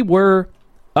was we were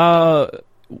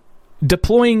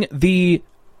deploying the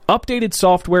updated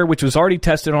software, which was already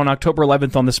tested on October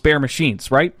 11th on the spare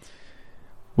machines, right?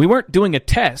 We weren't doing a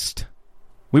test.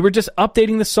 We were just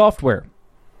updating the software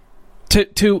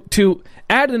to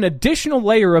add an additional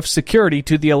layer of security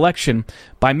to the election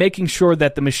by making sure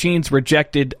that the machines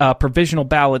rejected provisional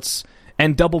ballots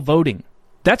and double voting.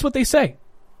 That's what they say.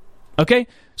 Okay?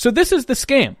 So this is the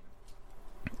scam.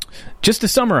 Just to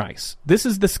summarize, this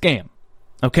is the scam.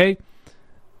 Okay?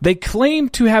 They claim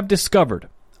to have discovered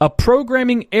a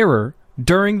programming error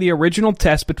during the original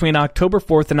test between October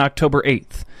 4th and October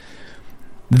 8th.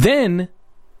 Then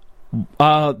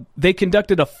they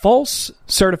conducted a false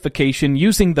certification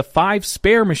using the 5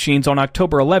 spare machines on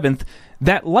October 11th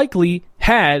that likely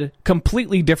had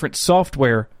completely different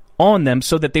software on them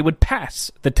so that they would pass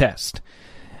the test.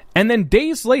 And then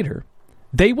days later,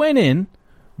 they went in,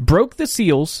 broke the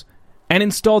seals, and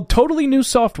installed totally new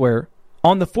software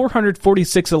on the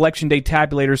 446 Election Day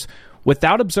tabulators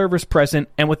without observers present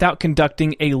and without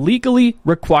conducting a legally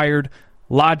required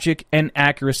logic and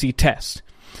accuracy test.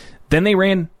 Then they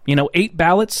ran, 8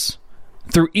 ballots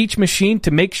through each machine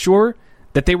to make sure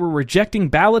that they were rejecting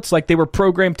ballots like they were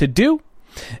programmed to do.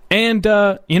 And,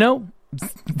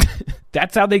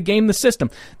 that's how they gamed the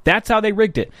system. That's how they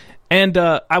rigged it. And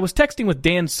I was texting with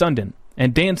Dan Sundin.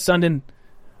 And Dan Sundin,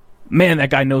 man,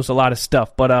 that guy knows a lot of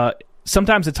stuff. But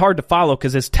sometimes it's hard to follow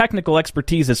because his technical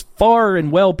expertise is far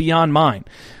and well beyond mine.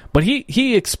 But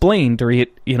he explained, or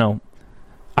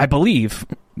I believe,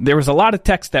 there was a lot of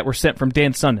texts that were sent from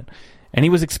Dan Sundin. And he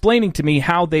was explaining to me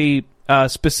how they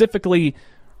specifically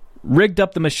rigged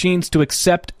up the machines to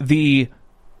accept the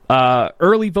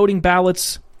early voting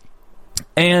ballots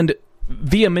and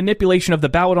via manipulation of the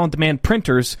ballot-on-demand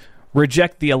printers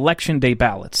reject the election day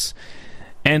ballots.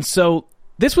 And so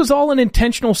this was all an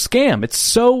intentional scam. It's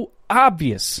so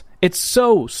obvious. It's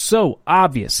so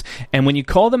obvious. And when you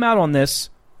call them out on this,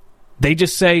 they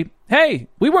just say, hey,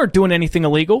 we weren't doing anything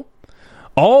illegal.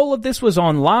 All of this was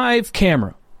on live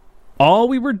camera. All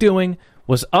we were doing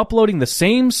was uploading the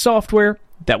same software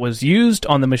that was used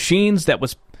on the machines that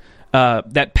was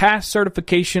that passed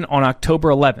certification on October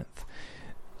 11th.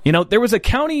 There was a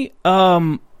county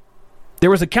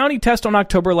test on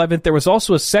October 11th. There was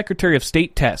also a Secretary of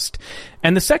State test.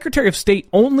 And the Secretary of State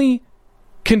only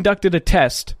conducted a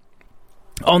test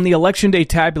on the Election Day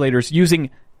tabulators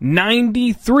using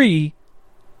 93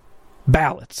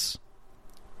 ballots.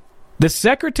 The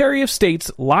Secretary of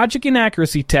State's logic and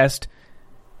accuracy test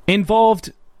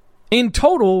involved, in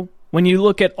total, when you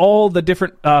look at all the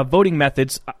different voting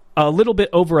methods, a little bit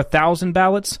over 1,000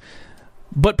 ballots.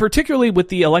 But particularly with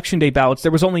the Election Day ballots,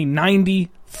 there was only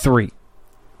 93.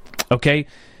 Okay?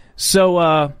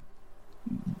 So,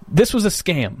 this was a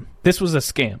scam.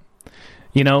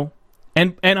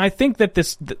 And I think that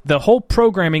the whole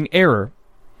programming error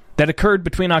that occurred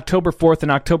between October 4th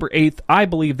and October 8th, I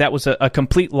believe that was a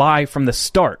complete lie from the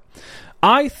start.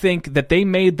 I think that they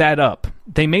made that up.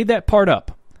 They made that part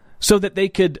up so that they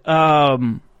could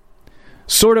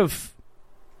sort of,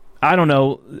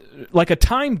 like a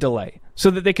time delay,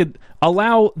 so that they could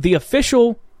allow the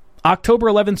official October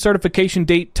 11th certification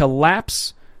date to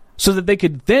lapse so that they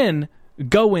could then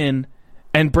go in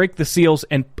and break the seals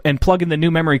and plug in the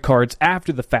new memory cards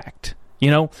after the fact.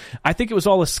 I think it was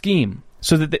all a scheme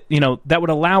so that, that would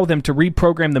allow them to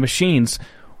reprogram the machines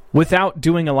without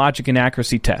doing a logic and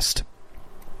accuracy test.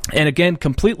 And again,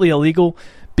 completely illegal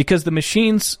because the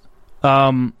machines,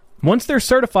 once they're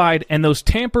certified and those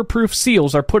tamper-proof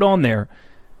seals are put on there,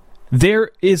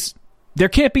 there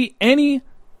can't be any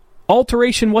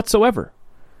alteration whatsoever.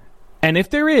 And if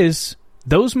there is,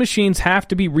 those machines have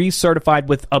to be recertified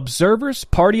with observers,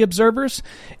 party observers.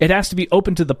 It has to be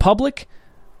open to the public.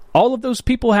 All of those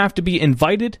people have to be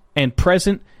invited and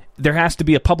present. There has to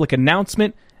be a public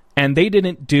announcement, and they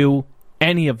didn't do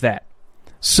any of that.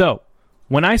 So,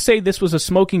 when I say this was a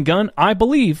smoking gun, I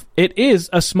believe it is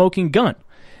a smoking gun.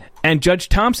 And Judge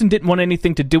Thompson didn't want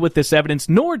anything to do with this evidence,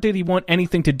 nor did he want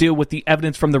anything to do with the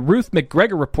evidence from the Ruth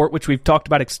McGregor report, which we've talked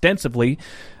about extensively.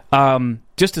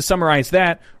 Just to summarize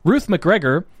that, Ruth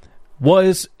McGregor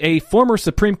was a former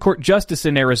Supreme Court justice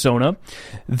in Arizona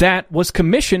that was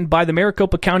commissioned by the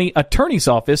Maricopa County Attorney's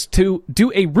Office to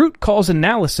do a root cause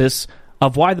analysis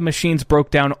of why the machines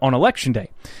broke down on Election Day.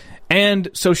 And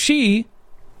so she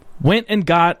went and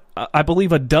got, I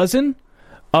believe, a dozen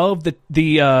of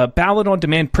the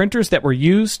ballot-on-demand printers that were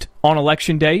used on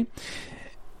Election Day,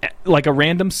 like a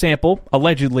random sample,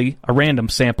 allegedly a random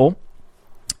sample.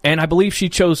 And I believe she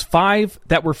chose 5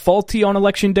 that were faulty on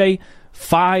Election Day,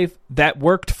 5 that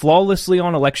worked flawlessly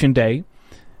on Election Day,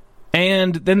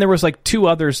 and then there was like 2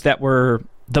 others that were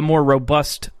the more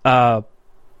robust, a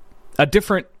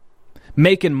different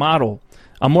make and model,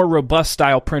 a more robust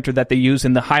style printer that they use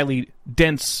in the highly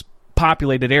dense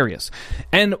populated areas.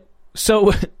 And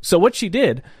so what she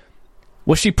did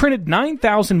was she printed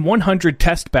 9,100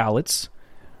 test ballots,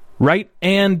 right,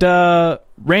 and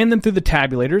ran them through the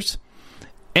tabulators.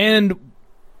 And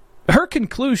her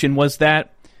conclusion was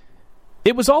that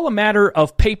it was all a matter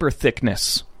of paper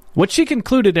thickness. What she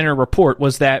concluded in her report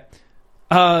was that,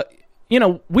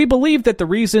 we believe that the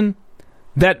reason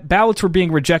that ballots were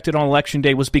being rejected on Election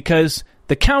Day was because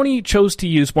the county chose to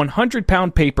use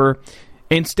 100-pound paper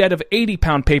instead of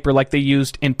 80-pound paper like they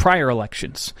used in prior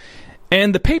elections.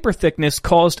 And the paper thickness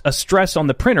caused a stress on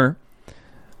the printer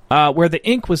where the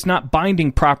ink was not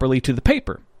binding properly to the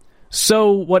paper.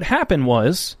 So what happened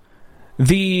was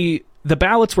the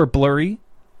ballots were blurry,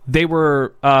 they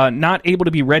were not able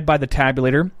to be read by the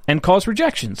tabulator, and caused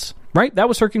rejections, right? That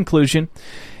was her conclusion.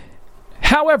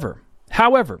 However,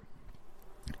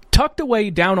 tucked away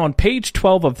down on page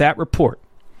 12 of that report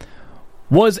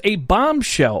was a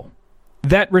bombshell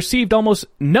that received almost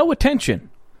no attention,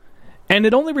 and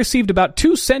it only received about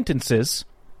 2 sentences,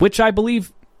 which I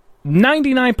believe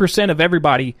 99% of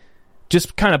everybody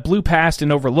just kind of blew past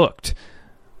and overlooked.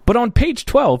 But on page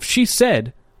 12, she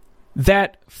said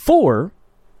that 4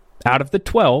 out of the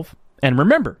 12, and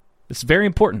remember, this is very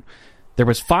important, there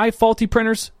was 5 faulty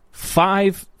printers,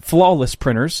 5 flawless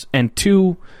printers, and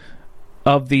 2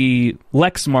 of the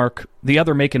Lexmark, the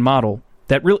other make and model,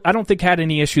 that really I don't think had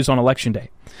any issues on Election Day.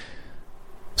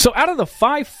 So out of the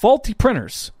 5 faulty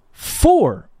printers,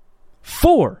 4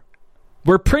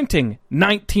 were printing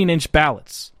 19-inch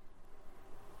ballots.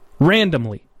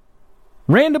 Randomly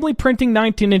printing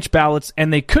 19-inch ballots,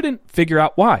 and they couldn't figure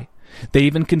out why. They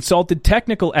even consulted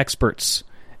technical experts,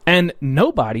 and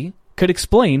nobody could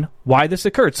explain why this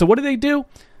occurred. So what did they do?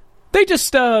 They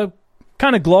just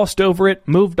kind of glossed over it,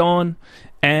 moved on,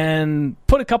 and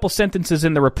put a couple sentences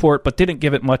in the report, but didn't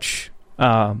give it much.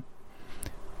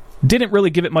 Didn't really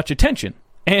give it much attention.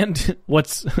 And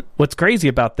what's crazy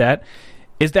about that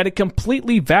is that it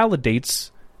completely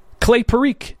validates Clay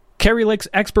Parikh, Kari Lake's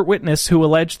expert witness, who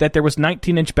alleged that there was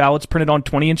 19-inch ballots printed on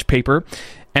 20-inch paper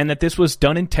and that this was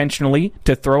done intentionally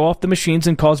to throw off the machines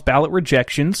and cause ballot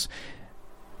rejections.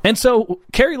 And so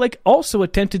Kari Lake also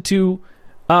attempted to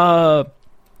put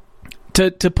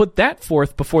that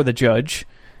forth before the judge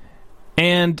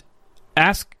and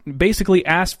basically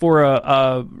asked for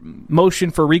a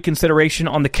motion for reconsideration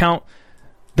on the count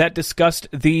that discussed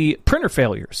the printer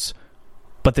failures.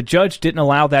 But the judge didn't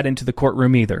allow that into the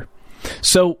courtroom either.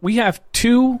 So we have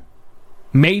 2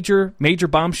 major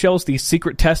bombshells, these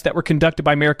secret tests that were conducted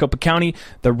by Maricopa County,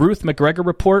 the Ruth McGregor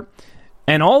report,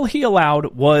 and all he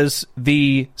allowed was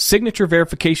the signature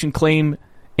verification claim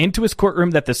into his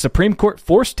courtroom that the Supreme Court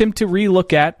forced him to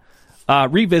revisit,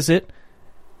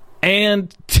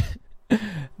 and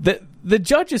the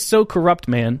judge is so corrupt,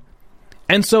 man.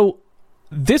 And so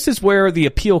this is where the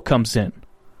appeal comes in.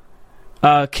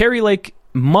 Kari Lake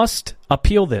must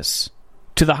appeal this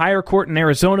to the higher court in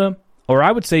Arizona, or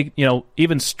I would say,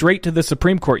 even straight to the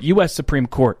Supreme Court, U.S. Supreme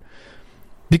Court.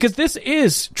 Because this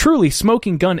is truly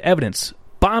smoking gun evidence.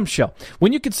 Bombshell.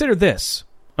 When you consider this,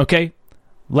 okay,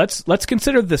 let's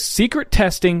consider the secret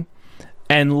testing,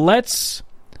 and let's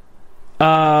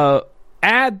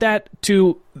add that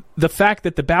to the fact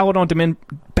that the ballot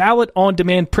on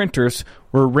demand printers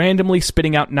were randomly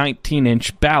spitting out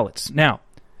 19-inch ballots. Now,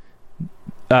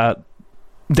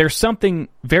 there's something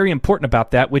very important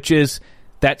about that, which is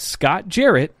that Scott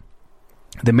Jarrett,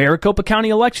 the Maricopa County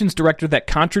Elections Director that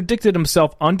contradicted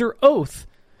himself under oath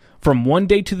from one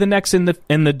day to the next in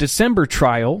the December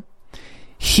trial,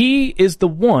 he is the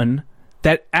one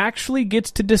that actually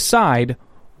gets to decide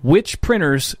which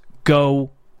printers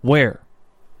go where.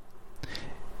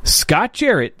 Scott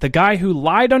Jarrett, the guy who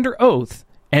lied under oath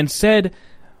and said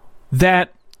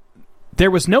that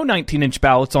there was no 19-inch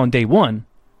ballots on day one,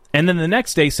 and then the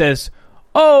next day says,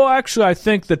 oh, actually, I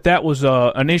think that was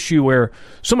an issue where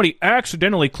somebody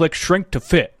accidentally clicked shrink to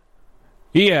fit.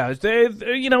 Yeah,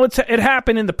 it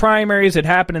happened in the primaries. It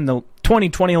happened in the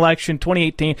 2020 election,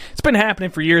 2018. It's been happening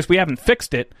for years. We haven't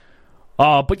fixed it.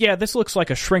 But yeah, this looks like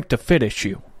a shrink to fit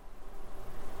issue.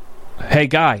 Hey,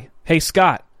 guy. Hey,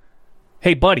 Scott.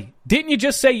 Hey, buddy. Didn't you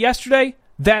just say yesterday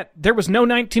that there was no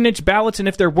 19-inch ballots, and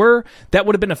if there were, that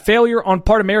would have been a failure on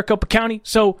part of Maricopa County?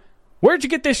 So where'd you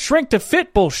get this shrink to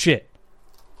fit bullshit?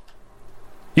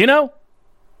 You know?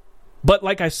 But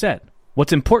like I said,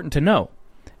 what's important to know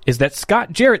is that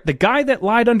Scott Jarrett, the guy that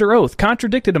lied under oath,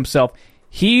 contradicted himself.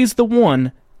 He's the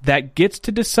one that gets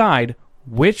to decide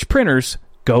which printers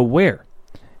go where.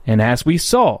 And as we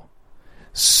saw,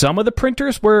 some of the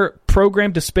printers were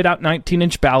programmed to spit out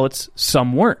 19-inch ballots,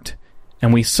 some weren't.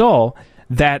 And we saw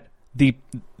that the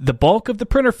bulk of the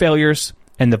printer failures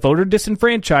and the voter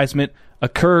disenfranchisement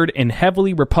occurred in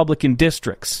heavily Republican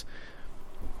districts.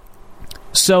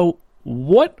 So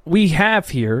what we have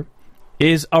here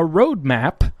is a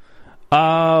roadmap,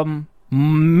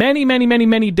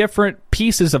 many different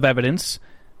pieces of evidence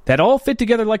that all fit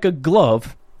together like a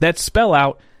glove that spell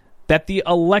out that the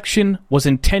election was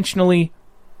intentionally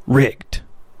rigged.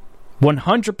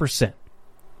 100%.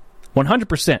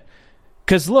 100%.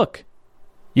 Because look,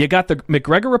 you got the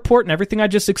McGregor report and everything I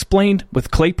just explained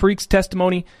with Clay Parik's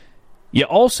testimony. You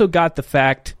also got the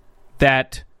fact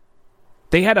that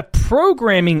they had a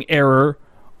programming error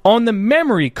on the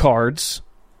memory cards.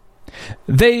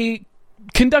 They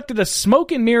conducted a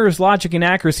smoke and mirrors logic and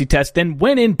accuracy test, then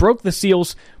went in, broke the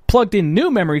seals, plugged in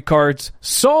new memory cards,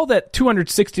 saw that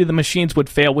 260 of the machines would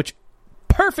fail, which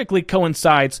perfectly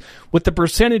coincides with the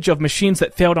percentage of machines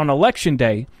that failed on election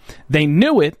day. They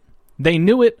knew it. They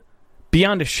knew it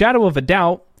beyond a shadow of a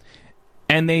doubt,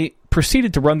 and they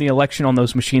proceeded to run the election on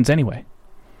those machines anyway.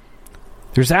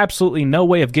 There's absolutely no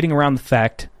way of getting around the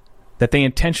fact that they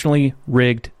intentionally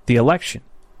rigged the election.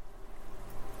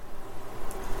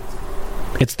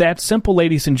 It's that simple,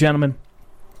 ladies and gentlemen.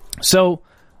 So,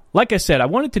 like I said, I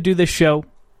wanted to do this show.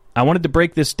 I wanted to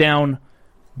break this down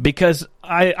because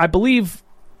I believe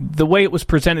the way it was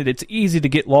presented, it's easy to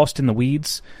get lost in the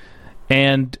weeds.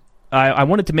 And I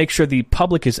wanted to make sure the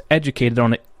public is educated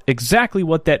on exactly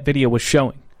what that video was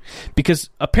showing. Because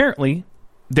apparently,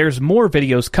 there's more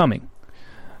videos coming.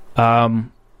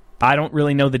 I don't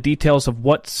really know the details of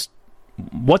what's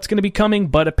going to be coming,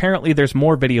 but apparently there's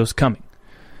more videos coming.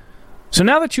 So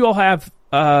now that you all have,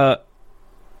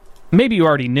 maybe you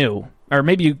already knew, or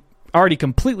maybe you already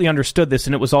completely understood this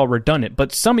and it was all redundant,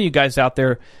 but some of you guys out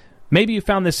there, maybe you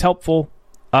found this helpful.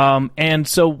 And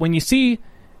so when you see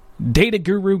data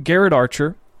guru Garrett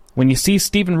Archer, when you see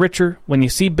Stephen Richer, when you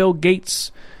see Bill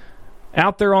Gates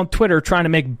out there on Twitter trying to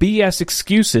make BS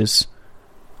excuses,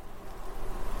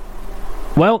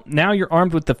 well, now you're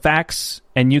armed with the facts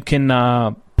and you can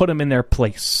put them in their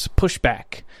place. Push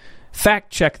back.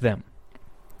 Fact check them.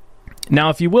 Now,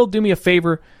 if you will do me a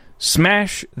favor,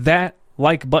 smash that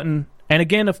like button. And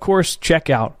again, of course, check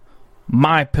out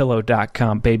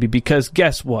MyPillow.com, baby, because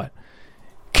guess what?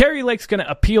 Kari Lake's going to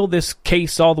appeal this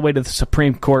case all the way to the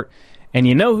Supreme Court. And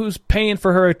you know who's paying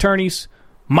for her attorneys?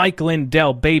 Mike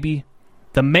Lindell, baby.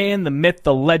 The man, the myth,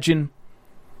 the legend.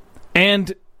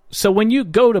 And so when you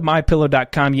go to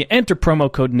MyPillow.com, you enter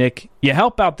promo code Nick, you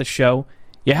help out the show,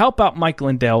 you help out Mike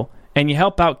Lindell, and you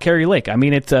help out Kari Lake. I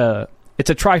mean, it's a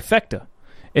trifecta.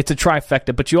 It's a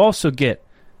trifecta, but you also get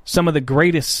some of the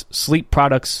greatest sleep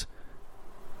products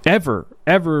ever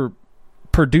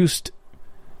produced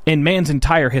in man's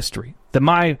entire history. The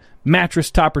My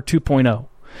Mattress Topper 2.0.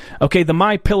 Okay, the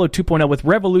My Pillow 2.0 with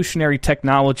revolutionary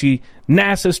technology.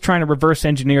 NASA's trying to reverse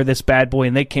engineer this bad boy,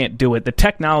 and they can't do it. The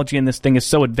technology in this thing is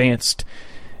so advanced.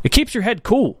 It keeps your head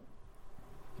cool,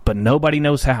 but nobody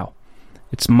knows how.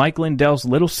 It's Mike Lindell's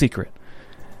little secret.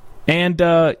 And,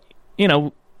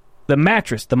 the the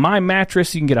mattress, the My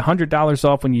Mattress. You can get $100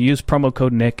 off when you use promo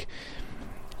code Nick.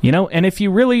 And if you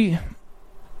really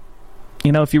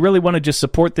want to just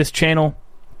support this channel,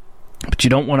 but you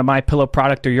don't want a MyPillow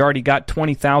product, or you already got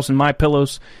 20,000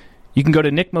 MyPillows, you can go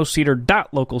to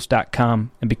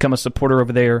nickmoscedar.locals.com and become a supporter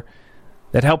over there.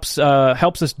 That helps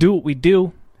us do what we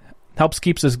do, helps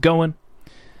keeps us going.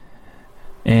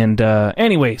 And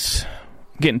anyways,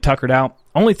 getting tuckered out.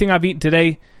 Only thing I've eaten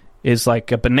today is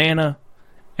like a banana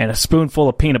and a spoonful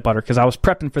of peanut butter because I was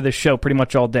prepping for this show pretty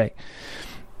much all day.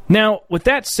 Now, with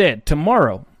that said,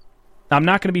 tomorrow I'm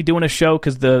not going to be doing a show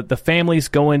because the family's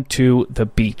going to the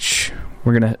beach.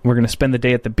 We're gonna spend the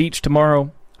day at the beach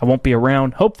tomorrow. I won't be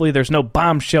around. Hopefully there's no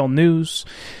bombshell news,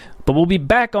 but we'll be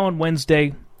back on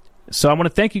Wednesday. So I want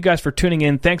to thank you guys for tuning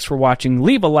in. Thanks for watching.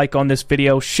 Leave a like on this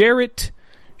video. Share it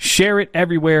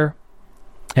everywhere,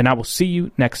 and I will see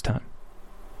you next time.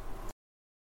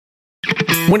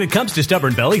 When it comes to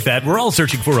stubborn belly fat, we're all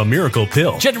searching for a miracle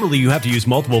pill. Generally, you have to use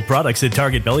multiple products that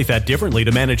target belly fat differently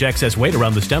to manage excess weight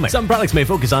around the stomach. Some products may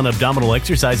focus on abdominal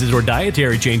exercises or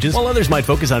dietary changes, while others might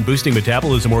focus on boosting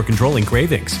metabolism or controlling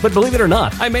cravings. But believe it or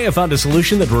not, I may have found a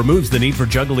solution that removes the need for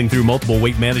juggling through multiple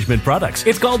weight management products.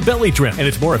 It's called Belly Trim, and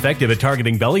it's more effective at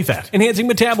targeting belly fat, enhancing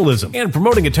metabolism, and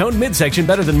promoting a toned midsection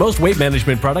better than most weight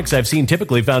management products I've seen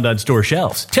typically found on store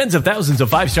shelves. Tens of thousands of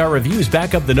 5-star reviews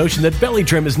back up the notion that Belly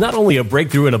Trim is not only a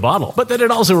breakthrough in a bottle, but that it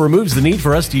also removes the need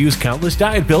for us to use countless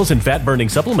diet pills and fat-burning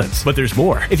supplements. But there's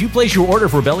more. If you place your order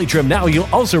for Belly Trim now, you'll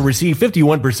also receive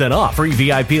 51% off, free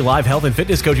VIP live health and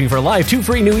fitness coaching for life, 2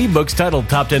 free new ebooks titled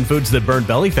Top 10 Foods That Burn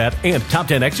Belly Fat and Top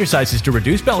 10 Exercises to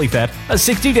Reduce Belly Fat, a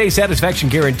 60-day satisfaction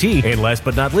guarantee, and last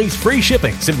but not least, free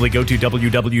shipping. Simply go to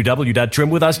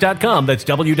www.trimwithus.com. That's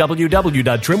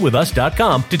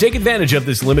www.trimwithus.com to take advantage of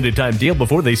this limited time deal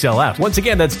before they sell out. Once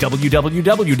again, that's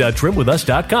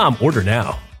www.trimwithus.com. Order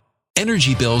now.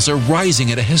 Energy bills are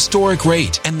rising at a historic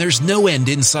rate, and there's no end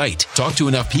in sight. Talk to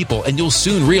enough people, and you'll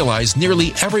soon realize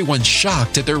nearly everyone's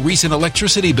shocked at their recent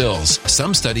electricity bills.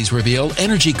 Some studies reveal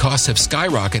energy costs have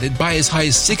skyrocketed by as high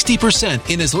as 60%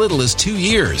 in as little as 2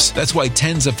 years. That's why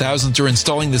tens of thousands are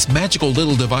installing this magical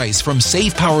little device from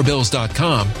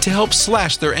SavePowerBills.com to help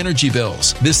slash their energy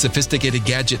bills. This sophisticated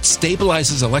gadget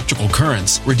stabilizes electrical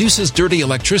currents, reduces dirty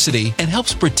electricity, and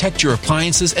helps protect your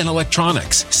appliances and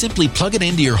electronics. Simply plug it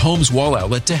into your home's wall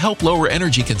outlet to help lower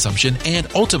energy consumption and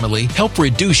ultimately help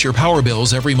reduce your power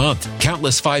bills every month.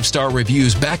 Countless 5-star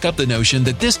reviews back up the notion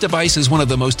that this device is one of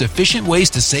the most efficient ways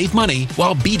to save money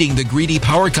while beating the greedy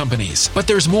power companies. But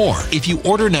there's more. If you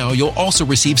order now, you'll also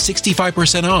receive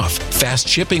 65% off, fast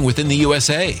shipping within the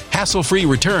USA, hassle-free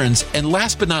returns, and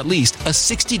last but not least, a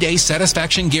 60-day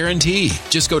satisfaction guarantee.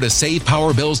 Just go to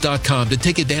SavePowerBills.com to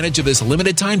take advantage of this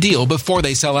limited time deal before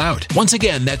they sell out. Once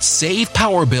again, that's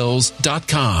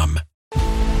SavePowerBills.com.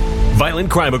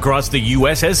 Violent crime across the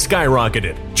U.S. has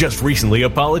skyrocketed. Just recently, a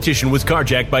politician was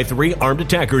carjacked by 3 armed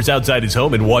attackers outside his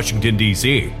home in Washington,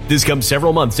 D.C. This comes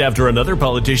several months after another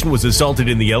politician was assaulted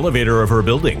in the elevator of her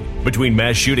building. Between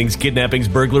mass shootings, kidnappings,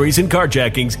 burglaries, and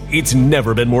carjackings, it's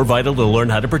never been more vital to learn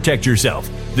how to protect yourself.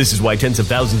 This is why tens of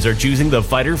thousands are choosing the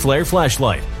Fighter Flare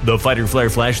flashlight. The Fighter Flare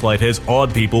flashlight has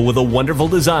awed people with a wonderful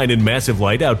design and massive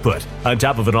light output. On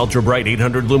top of an ultra-bright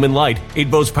 800-lumen light, it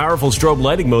boasts powerful strobe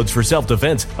lighting modes for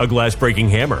self-defense, a glass-breaking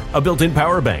hammer, a built-in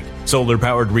power bank,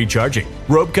 solar-powered recharging,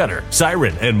 rope cutter,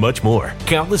 siren, and much more.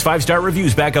 Countless 5-star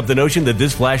reviews back up the notion that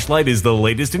this flashlight is the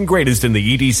latest and greatest in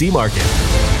the EDC market.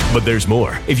 But there's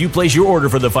more. If you place your order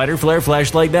for the Fighter Flare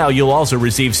flashlight now, you'll also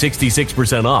receive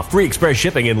 66% off, free express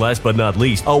shipping, and last but not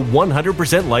least, a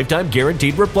 100% lifetime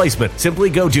guaranteed replacement. Simply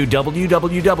go to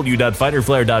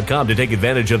www.fighterflare.com to take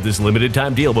advantage of this limited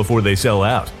time deal before they sell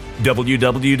out.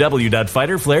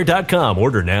 www.fighterflare.com.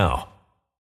 Order now.